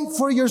 fight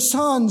for your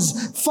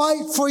sons,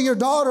 fight for your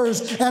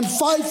daughters, and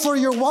fight for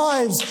your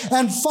wives,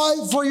 and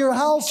fight for your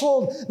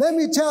household. Let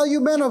me tell you,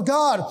 men of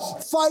God,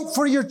 fight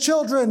for your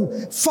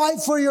children,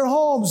 fight for your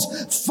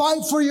homes,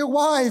 fight for your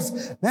wife.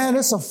 Man,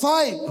 it's a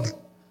fight.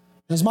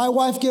 As my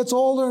wife gets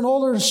older and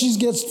older, she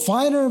gets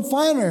finer and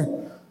finer.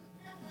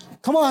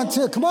 Come on,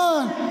 come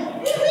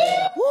on.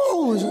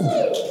 Woo.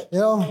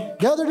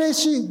 The other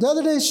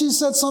day she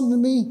said something to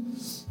me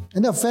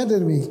and it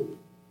offended me.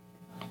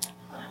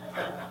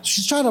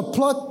 She's trying to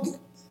pluck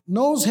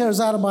nose hairs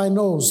out of my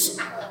nose.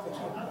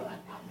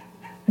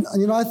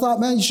 I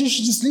thought, man, you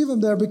should just leave him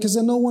there because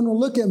then no one will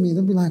look at me.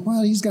 They'll be like,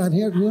 well, he's got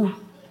hair, But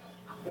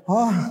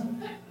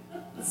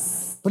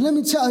let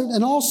me tell you,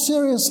 in all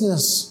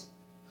seriousness,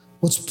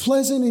 what's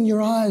pleasant in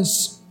your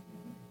eyes.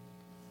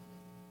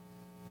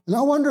 And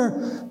I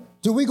wonder,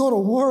 do we go to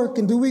work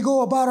and do we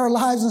go about our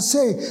lives and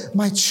say,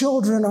 my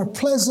children are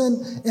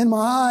pleasant in my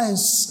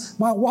eyes.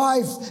 My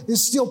wife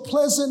is still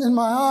pleasant in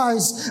my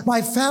eyes.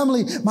 My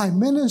family, my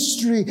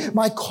ministry,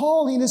 my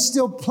calling is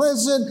still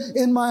pleasant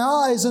in my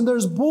eyes. And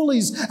there's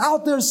bullies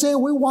out there saying,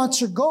 we want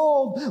your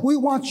gold. We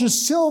want your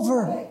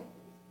silver.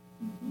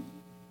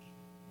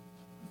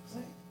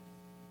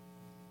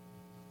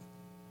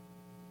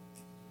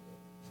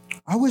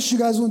 I wish you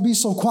guys wouldn't be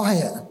so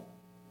quiet.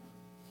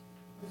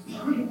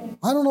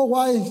 I don't know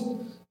why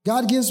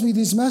God gives me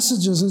these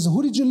messages. And so,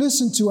 who did you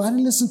listen to? I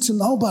didn't listen to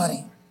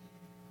nobody.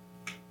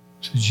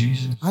 To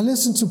Jesus. I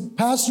listen to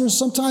pastors.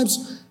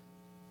 Sometimes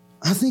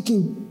I'm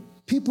thinking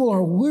people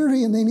are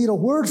weary and they need a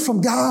word from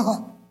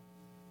God.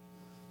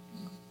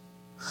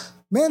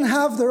 Men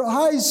have their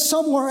eyes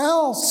somewhere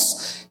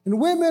else. And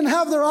women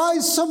have their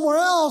eyes somewhere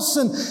else.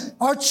 And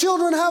our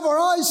children have our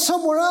eyes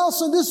somewhere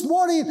else. And this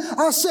morning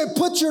I said,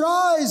 put your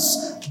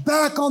eyes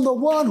back on the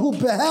one who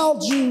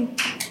beheld you.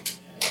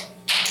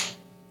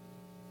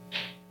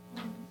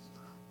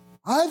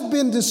 I've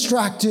been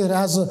distracted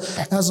as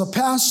a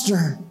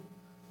pastor.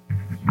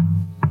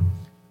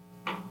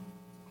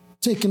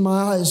 Taking my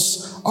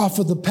eyes off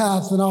of the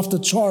path and off the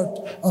chart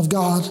of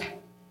God.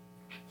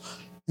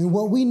 And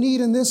what we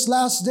need in this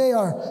last day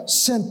are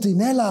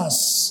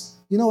centinelas.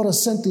 You know what a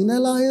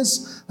centinela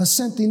is? A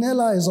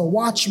centinela is a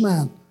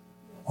watchman,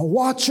 a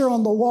watcher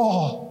on the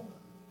wall,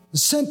 a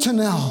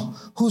sentinel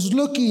who's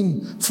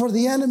looking for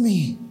the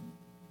enemy.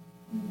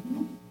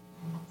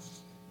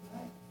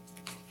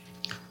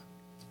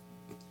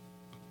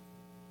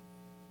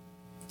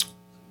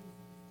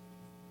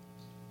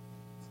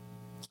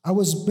 I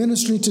was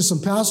ministering to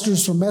some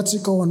pastors from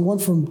Mexico and one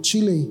from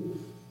Chile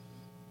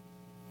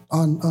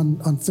on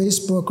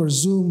Facebook or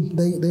Zoom.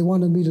 They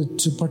wanted me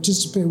to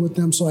participate with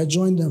them, so I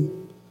joined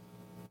them.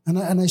 And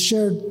I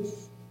shared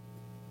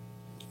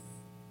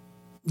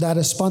that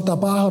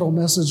espantapájaro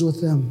message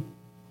with them.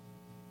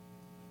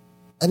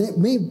 And it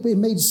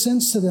made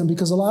sense to them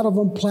because a lot of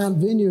them plant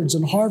vineyards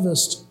and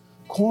harvest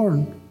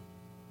corn.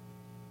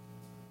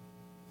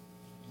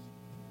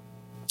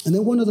 And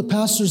then one of the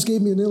pastors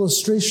gave me an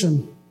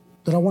illustration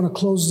that I want to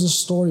close this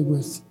story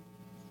with.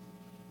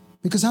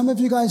 Because how many of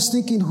you guys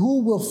thinking, who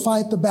will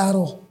fight the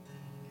battle?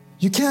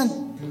 We can't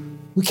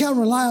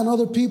rely on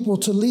other people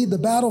to lead the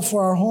battle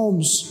for our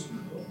homes.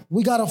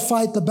 We got to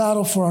fight the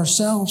battle for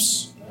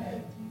ourselves.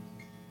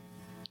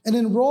 And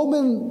in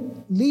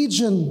Roman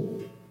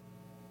legion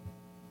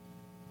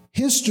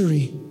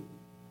history,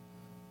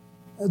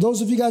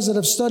 those of you guys that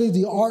have studied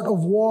the art of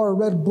war,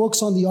 read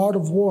books on the art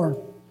of war,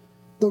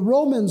 the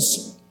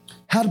Romans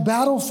had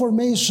battle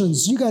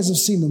formations. You guys have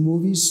seen the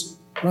movies,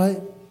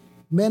 right?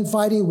 Men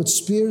fighting with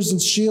spears and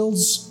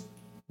shields,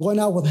 going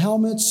out with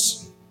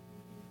helmets.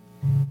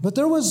 But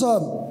there was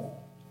a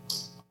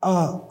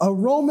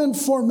Roman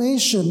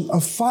formation, a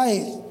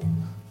fight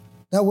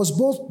that was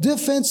both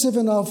defensive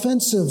and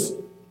offensive.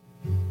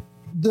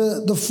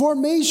 The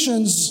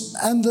formations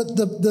and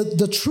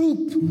the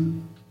troop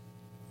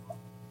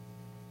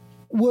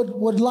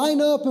would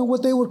line up in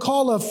what they would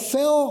call a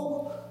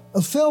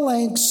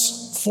phalanx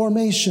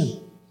formation.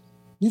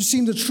 You've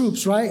seen the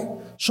troops, right?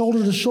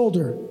 Shoulder to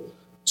shoulder,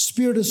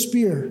 spear to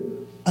spear,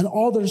 and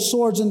all their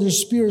swords and their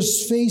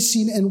spears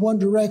facing in one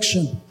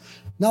direction.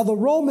 Now the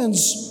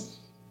Romans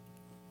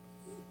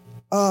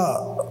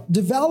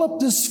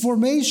developed this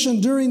formation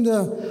during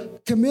the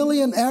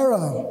Camillian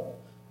era.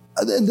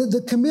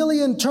 The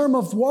Camillian term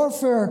of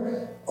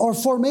warfare or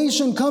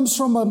formation comes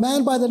from a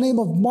man by the name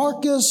of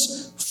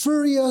Marcus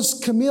Furius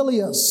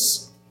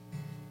Camillus,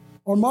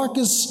 or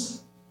Marcus,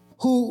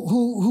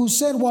 who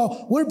said,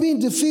 well, we're being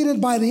defeated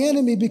by the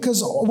enemy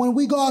because when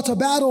we go out to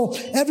battle,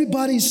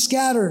 everybody's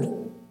scattered.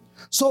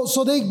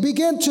 So they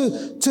began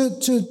to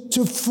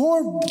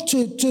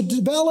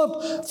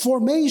develop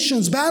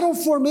formations, battle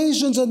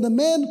formations, and the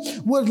men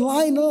would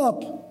line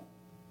up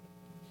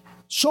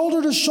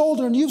shoulder to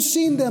shoulder, and you've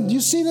seen them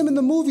in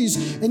the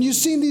movies, and you've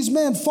seen these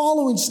men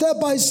following step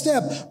by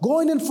step,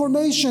 going in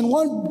formation,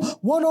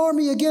 one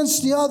army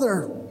against the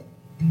other.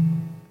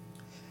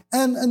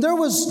 And there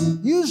was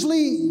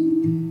usually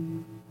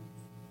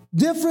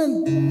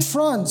different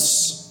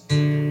fronts.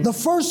 The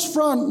first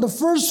front, the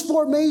first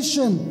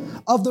formation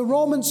of the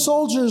Roman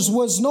soldiers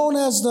was known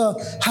as the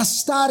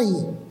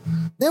hastati.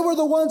 They were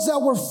the ones that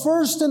were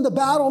first in the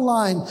battle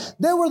line.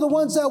 They were the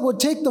ones that would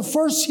take the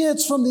first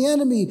hits from the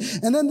enemy.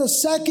 And then the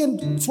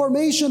second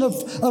formation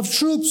of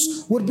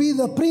troops would be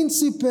the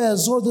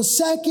principes, or the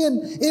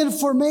second in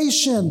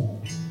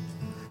formation.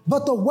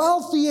 But the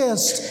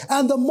wealthiest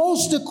and the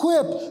most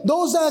equipped,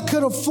 those that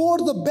could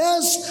afford the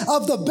best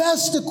of the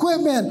best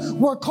equipment,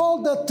 were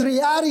called the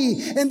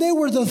triarii, and they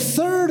were the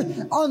third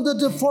on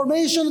the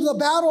formation of the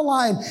battle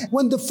line.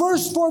 When the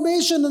first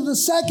formation and the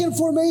second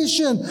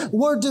formation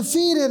were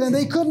defeated and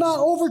they could not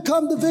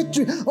overcome the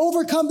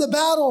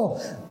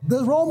battle,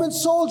 the Roman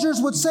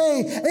soldiers would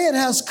say, it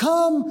has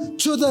come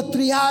to the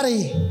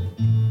triarii.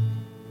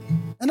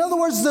 In other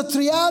words, the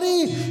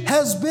triarii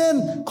has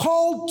been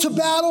called to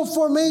battle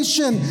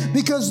formation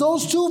because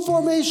those two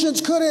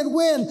formations couldn't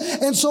win.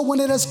 And so when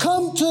it has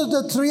come to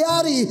the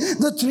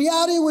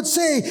triarii would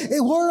say, hey,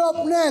 we're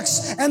up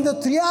next. And the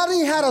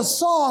triarii had a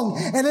song,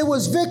 and it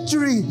was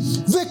victory,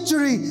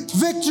 victory,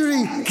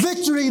 victory,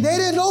 victory. They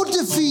didn't know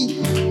defeat.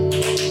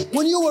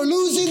 When you were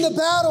losing the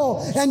battle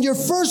and your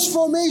first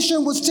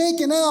formation was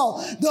taken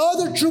out, the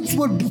other troops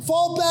would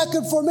fall back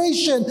in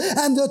formation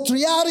and the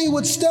triarii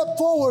would step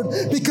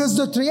forward because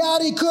the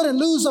triarii couldn't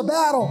lose a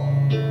battle.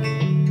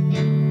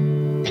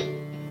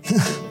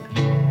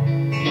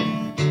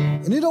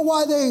 And you know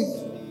why they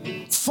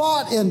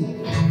fought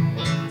in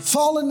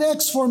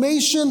phalanx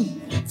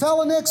formation?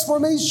 Phalanx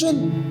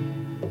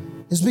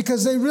formation is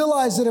because they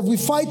realized that if we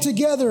fight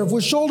together, if we're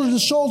shoulder to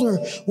shoulder,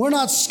 we're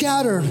not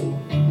scattered.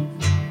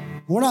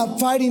 We're not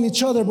fighting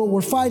each other, but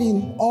we're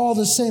fighting all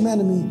the same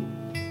enemy.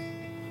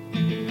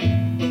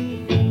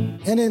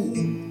 And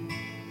in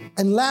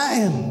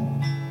Latin,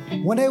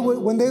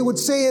 when they would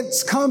say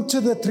it's come to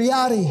the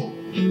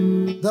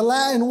triarii, the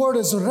Latin word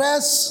is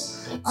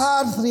res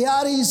ad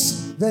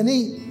triaris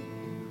venit.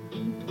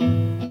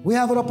 We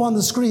have it up on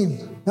the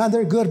screen. Now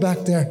they're good back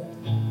there.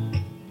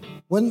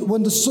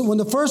 When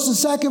the first and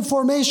second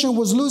formation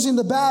was losing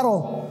the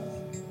battle,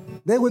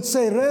 they would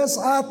say, res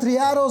ad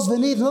triaros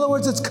venit. In other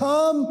words, it's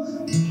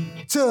come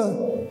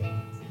to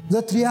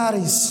the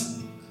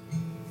triaris.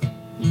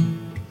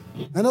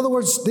 In other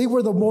words, they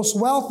were the most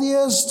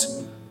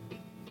wealthiest,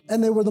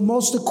 and they were the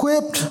most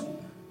equipped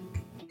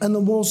and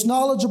the most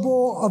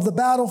knowledgeable of the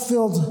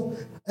battlefield,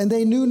 and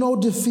they knew no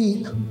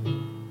defeat.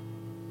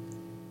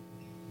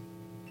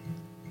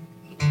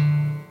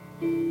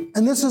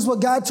 And this is what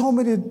God told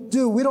me to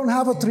do. We don't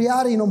have a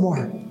triari no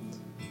more,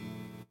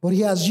 but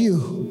He has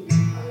you.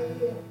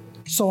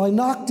 So I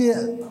knocked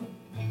it.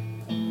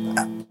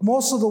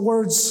 Most of the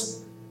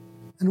words,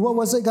 and what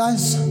was it,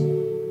 guys?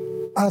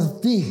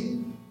 Arti.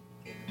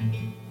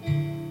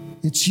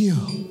 It's you.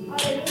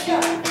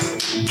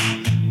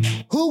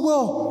 Who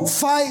will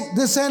fight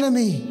this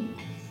enemy?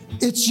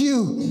 It's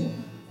you.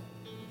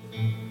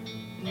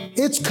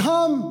 It's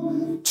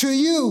come to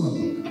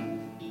you.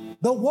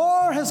 The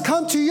war has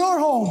come to your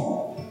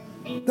home.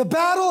 The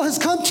battle has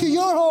come to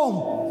your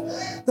home.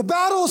 The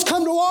battle has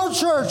come to our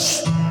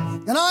church.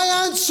 And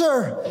I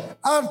answer,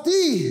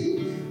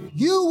 Arti.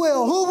 You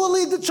will. Who will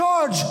lead the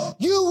charge?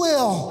 You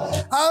will.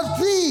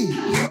 Arti.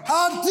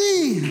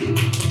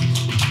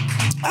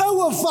 I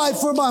will fight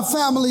for my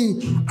family.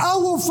 I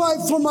will fight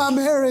for my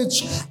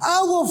marriage.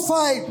 I will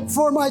fight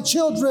for my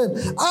children.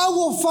 I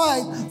will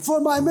fight for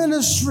my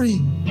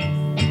ministry.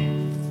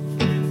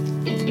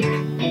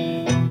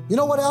 You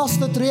know what else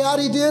the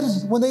triari did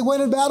when they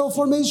went in battle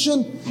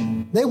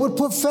formation? They would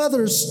put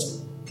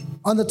feathers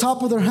on the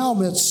top of their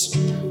helmets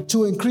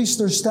to increase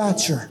their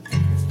stature.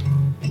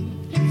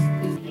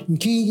 And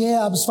King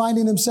Ahab's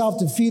finding himself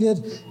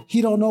defeated.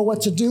 He don't know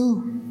what to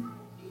do.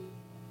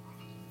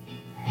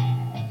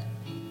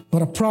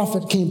 But a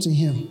prophet came to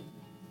him.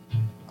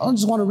 I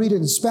just want to read it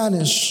in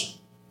Spanish.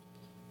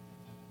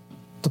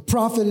 The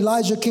prophet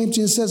Elijah came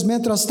to him and says,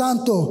 Mientras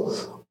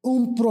tanto,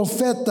 un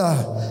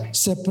profeta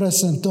se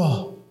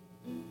presentó.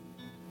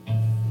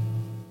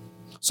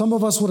 Some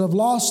of us would have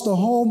lost the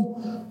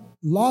home,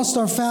 lost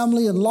our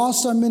family, and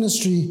lost our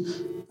ministry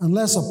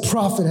unless a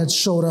prophet had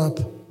showed up.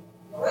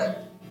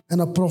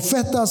 And a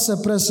profeta se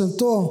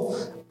presentó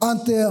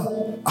ante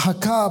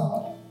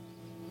Acab.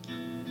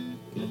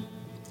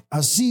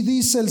 Así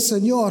dice el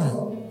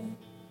Señor,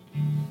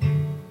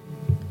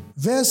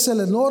 ¿ves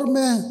el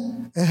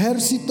enorme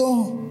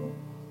ejército?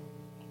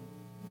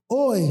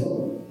 Hoy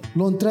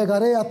lo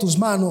entregaré a tus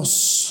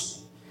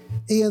manos.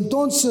 Y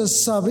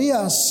entonces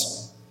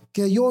sabrías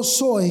que yo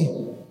soy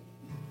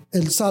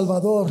el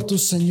Salvador, tu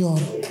Señor.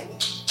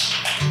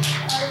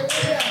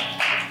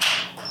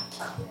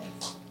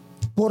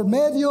 Por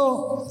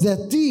medio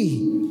de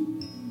ti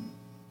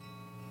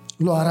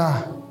lo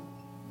hará.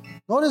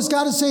 Notice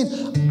God is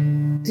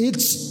saying,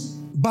 it's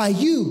by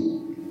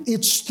you,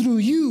 it's through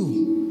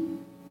you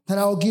that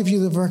I will give you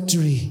the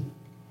victory.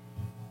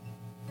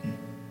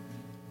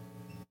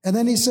 And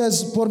then he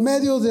says, por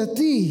medio de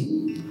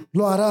ti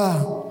lo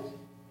hará.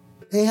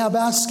 Ahab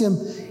asked him,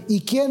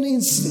 ¿y quién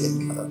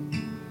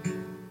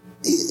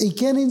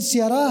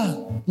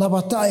iniciará la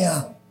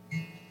batalla?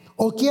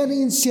 ¿O quién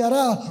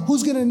iniciará?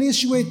 Who's going to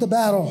initiate the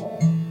battle?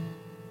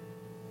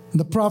 And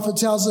the prophet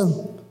tells him,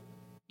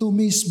 tú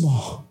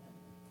mismo,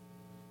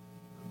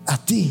 a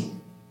ti.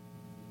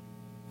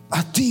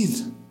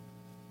 Atid.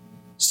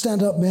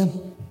 Stand up,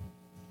 man.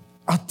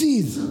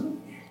 Atid.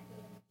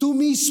 Tú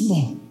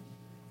mismo.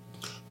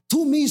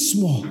 Tú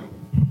mismo.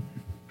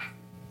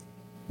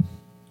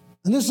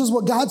 And this is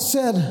what God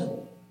said,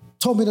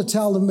 told me to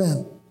tell the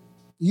men.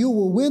 You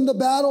will win the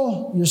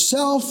battle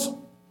yourself,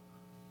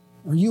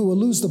 or you will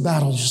lose the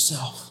battle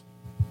yourself.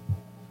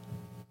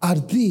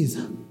 Ardid.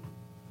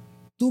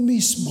 Tú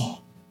mismo.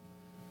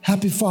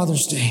 Happy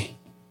Father's Day.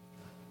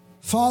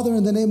 Father,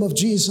 in the name of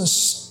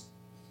Jesus,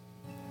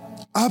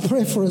 I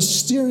pray for a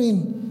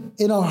stirring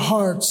in our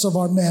hearts of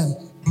our men.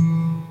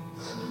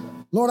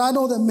 Lord, I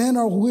know that men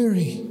are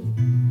weary.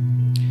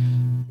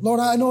 Lord,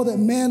 I know that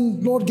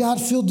men, Lord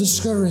God, feel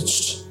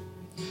discouraged.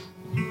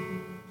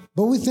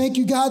 But we thank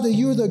you, God, that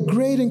you're the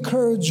great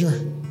encourager.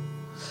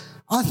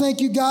 I thank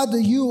you, God,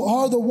 that you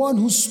are the one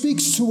who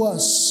speaks to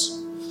us.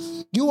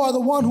 You are the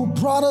one who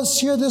brought us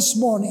here this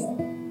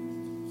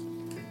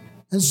morning.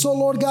 And so,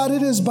 Lord God,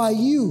 it is by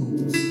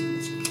you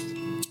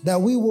that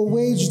we will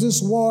wage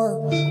this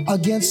war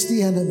against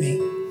the enemy.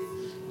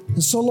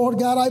 And so, Lord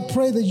God, I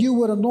pray that you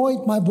would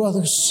anoint my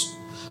brothers.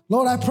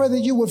 Lord, I pray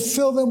that you would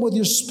fill them with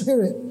your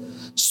spirit.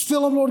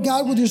 Fill them, Lord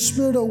God, with your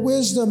spirit of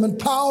wisdom and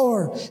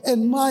power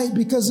and might,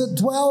 because it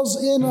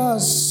dwells in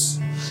us.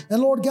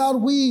 And Lord God,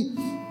 we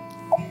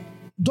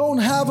don't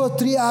have a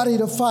triari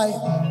to fight,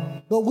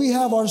 but we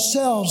have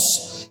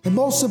ourselves. And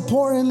most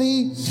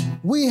importantly,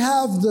 we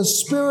have the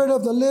Spirit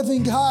of the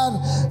living God,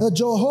 the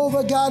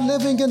Jehovah God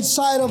living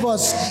inside of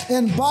us.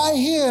 And by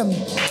Him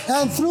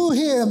and through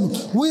Him,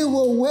 we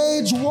will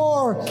wage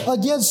war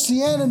against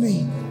the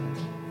enemy.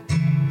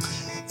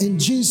 In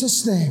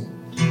Jesus' name.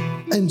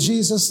 In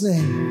Jesus'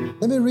 name.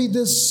 Let me read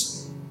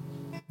this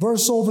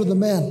verse over the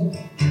men.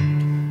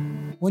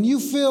 When you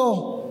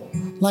feel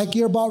like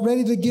you're about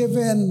ready to give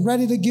in,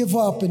 ready to give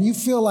up, and you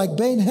feel like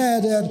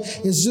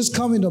Ben-Hadad is just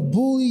coming to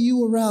bully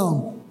you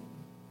around,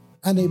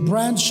 and a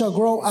branch shall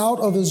grow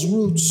out of his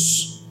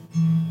roots.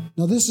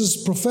 Now, this is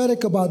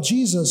prophetic about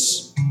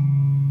Jesus.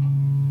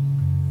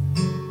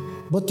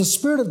 But the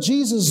Spirit of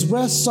Jesus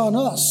rests on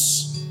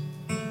us.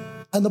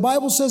 And the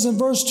Bible says in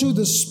verse 2,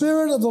 the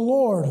Spirit of the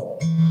Lord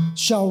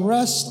shall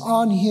rest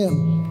on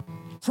him.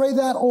 Pray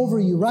that over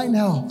you right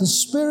now. The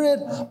Spirit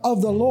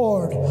of the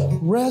Lord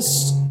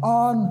rests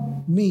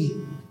on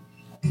me.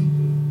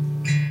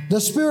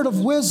 The Spirit of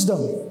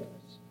wisdom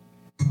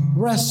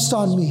rests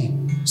on me.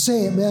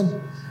 Say it,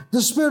 man.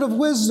 The Spirit of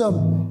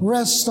wisdom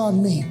rests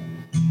on me.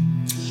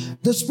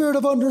 The Spirit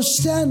of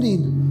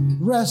understanding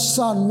rests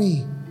on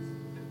me.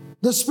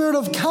 The Spirit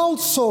of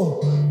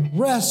counsel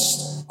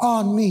rests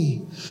on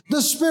me.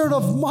 The Spirit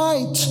of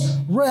might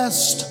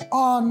rests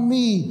on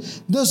me.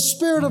 The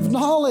Spirit of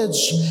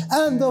knowledge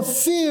and the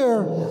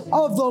fear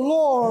of the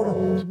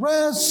Lord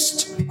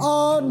rest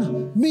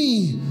on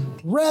me.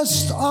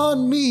 Rest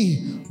on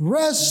me.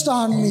 Rest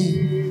on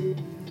me.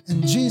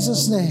 In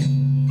Jesus' name.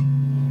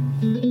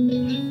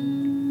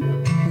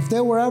 If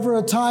there were ever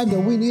a time that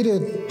we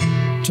needed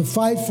to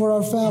fight for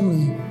our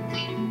family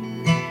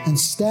and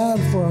stand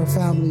for our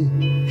family,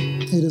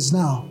 it is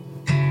now.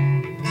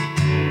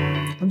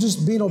 I'm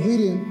just being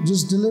obedient,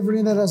 just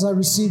delivering it as I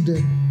received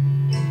it.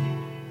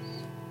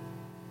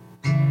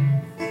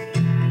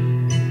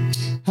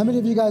 How many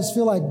of you guys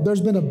feel like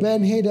there's been a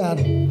Ben Hadad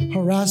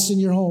harassing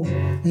your home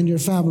and your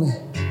family?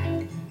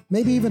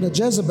 Maybe even a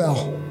Jezebel.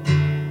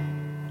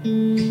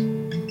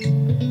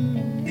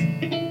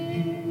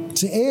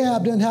 See,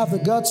 Ahab didn't have the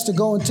guts to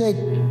go and take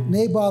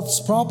Naboth's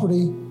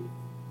property,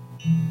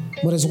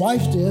 but his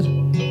wife did.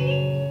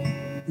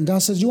 And God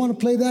says, you want to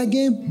play that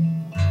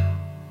game?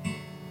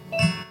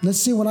 Let's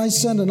see when I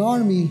send an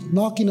army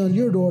knocking on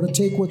your door to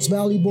take what's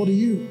valuable to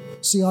you.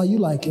 See how you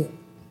like it.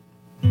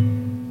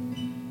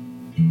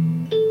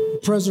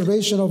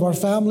 Preservation of our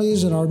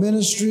families and our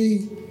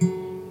ministry.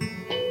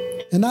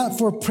 And not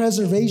for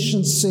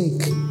preservation's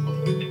sake.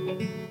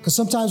 Because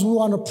sometimes we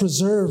want to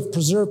preserve.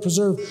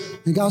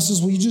 And God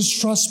says, will you just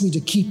trust me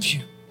to keep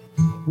you?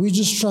 Will you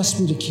just trust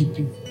me to keep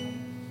you?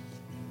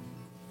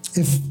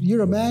 If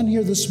you're a man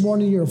here this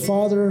morning, you're a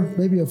father,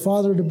 maybe a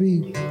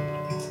father-to-be,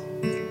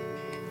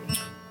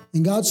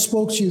 and God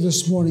spoke to you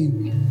this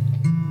morning,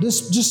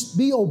 just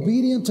be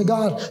obedient to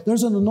God.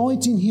 There's an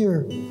anointing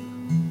here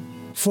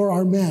for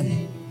our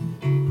men.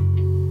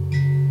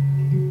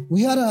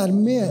 We got to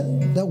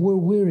admit that we're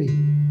weary.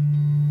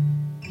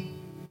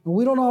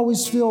 We don't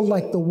always feel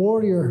like the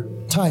warrior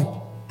type.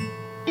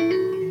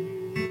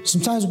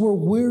 Sometimes we're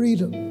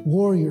wearied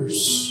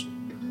warriors.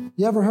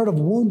 You ever heard of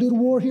wounded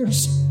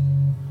warriors?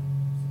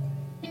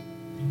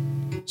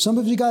 Some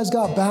of you guys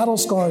got battle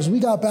scars. We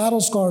got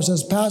battle scars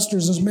as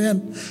pastors, as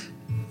men.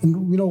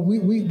 And, we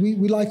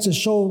like to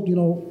show,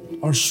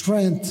 our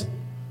strength.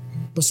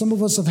 But some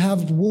of us have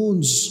had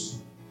wounds.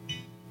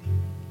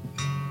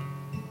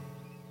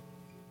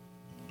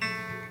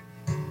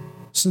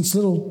 Since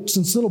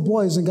little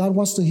boys, and God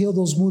wants to heal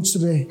those wounds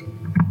today.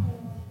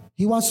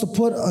 He wants to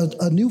put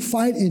a new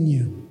fight in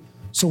you.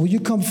 So will you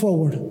come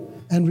forward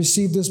and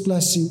receive this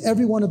blessing?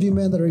 Every one of you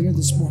men that are here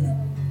this morning.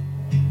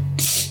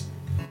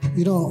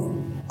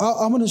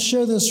 I'm going to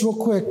share this real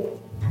quick.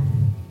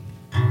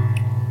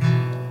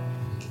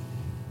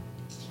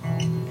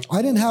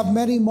 I didn't have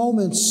many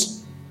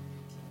moments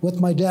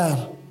with my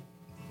dad.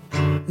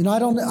 I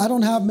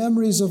don't have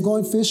memories of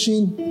going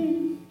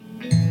fishing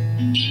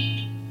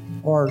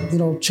or,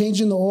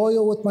 changing the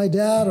oil with my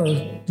dad or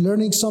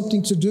learning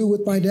something to do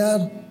with my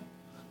dad.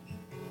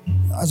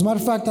 As a matter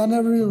of fact, I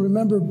never even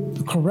remember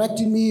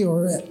correcting me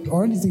or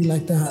anything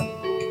like that.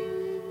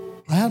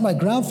 I had my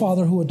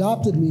grandfather who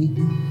adopted me.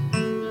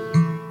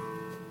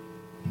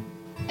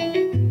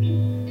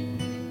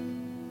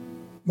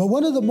 But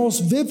one of the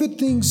most vivid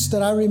things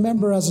that I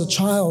remember as a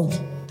child,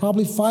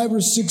 probably 5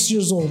 or 6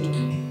 years old,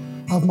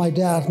 of my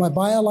dad, my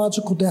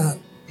biological dad,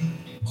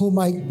 who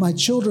my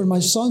children, my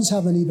sons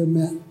haven't even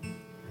met.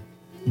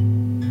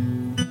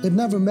 They've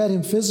never met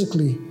him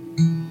physically.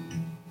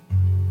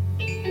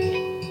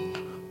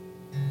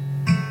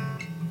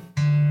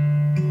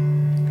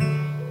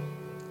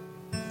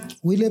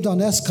 We lived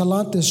on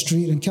Escalante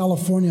Street in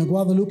California,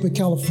 Guadalupe,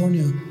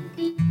 California.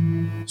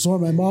 It's where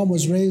my mom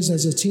was raised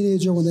as a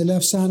teenager when they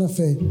left Santa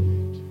Fe.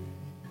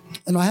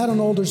 And I had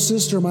an older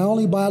sister, my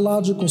only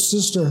biological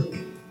sister.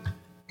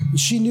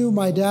 She knew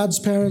my dad's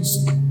parents,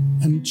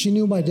 and she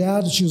knew my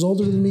dad. She was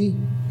older than me.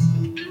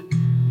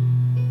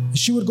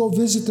 She would go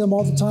visit them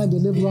all the time. They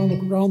lived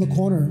around the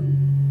corner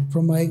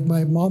from my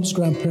mom's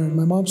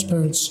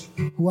parents,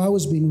 who I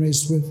was being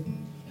raised with.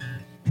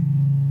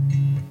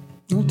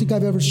 I don't think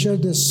I've ever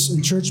shared this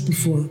in church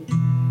before.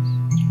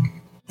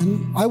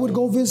 And I would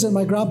go visit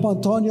my grandpa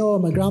Antonio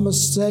and my grandma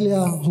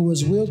Celia, who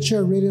was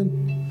wheelchair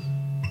ridden.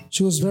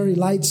 She was very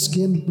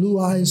light-skinned, blue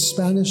eyes,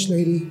 Spanish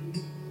lady.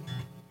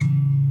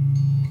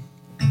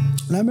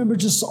 And I remember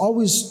just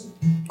always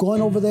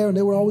going over there, and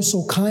they were always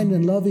so kind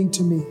and loving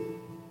to me.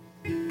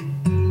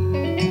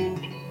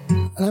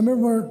 And I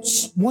remember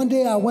one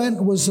day I went,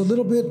 it was a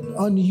little bit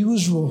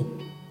unusual.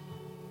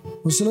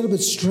 It was a little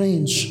bit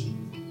strange.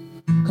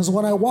 Because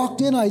when I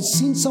walked in, I'd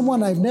seen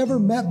someone I've never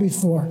met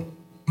before.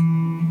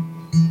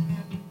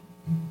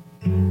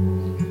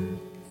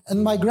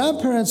 And my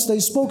grandparents, they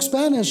spoke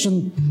Spanish,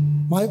 and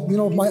I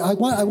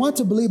want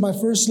to believe my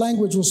first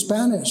language was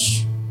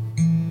Spanish.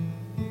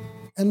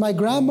 And my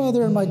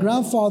grandmother and my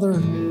grandfather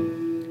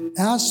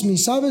asked me,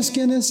 ¿Sabes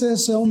quién es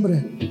ese hombre?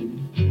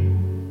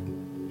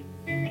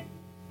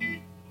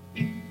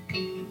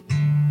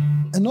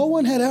 And no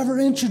one had ever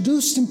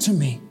introduced him to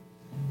me.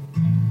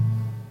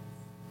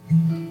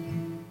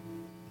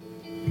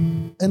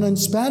 And in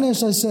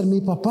Spanish, I said, Mi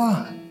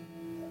papá.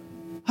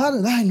 How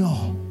did I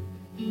know?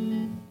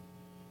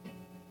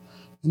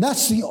 And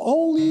that's the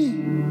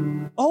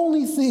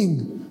only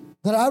thing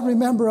that I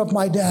remember of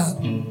my dad.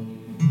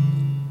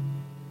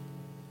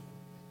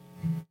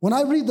 When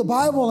I read the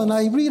Bible and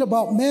I read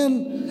about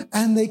men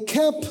and they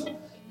kept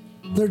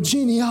their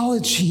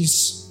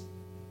genealogies.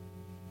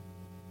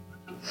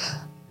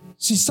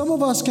 See, some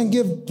of us can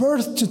give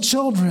birth to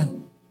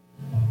children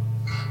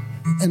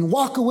and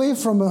walk away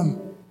from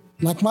them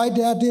like my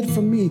dad did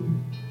from me,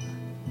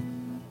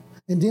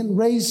 and didn't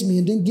raise me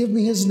and didn't give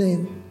me his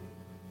name.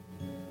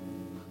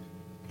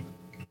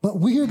 But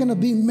we are going to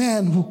be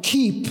men who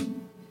keep,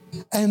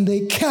 and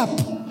they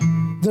kept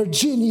their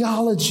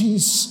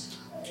genealogies.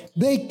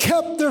 They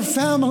kept their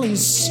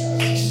families.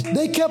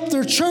 They kept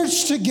their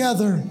church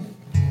together.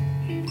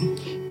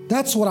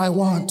 That's what I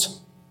want.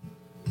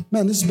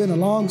 Man, this has been a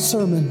long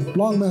sermon,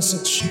 long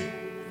message.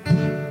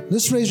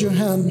 Let's raise your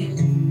hand.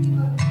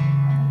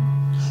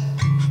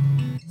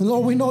 And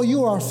Lord, we know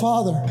you are our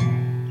Father.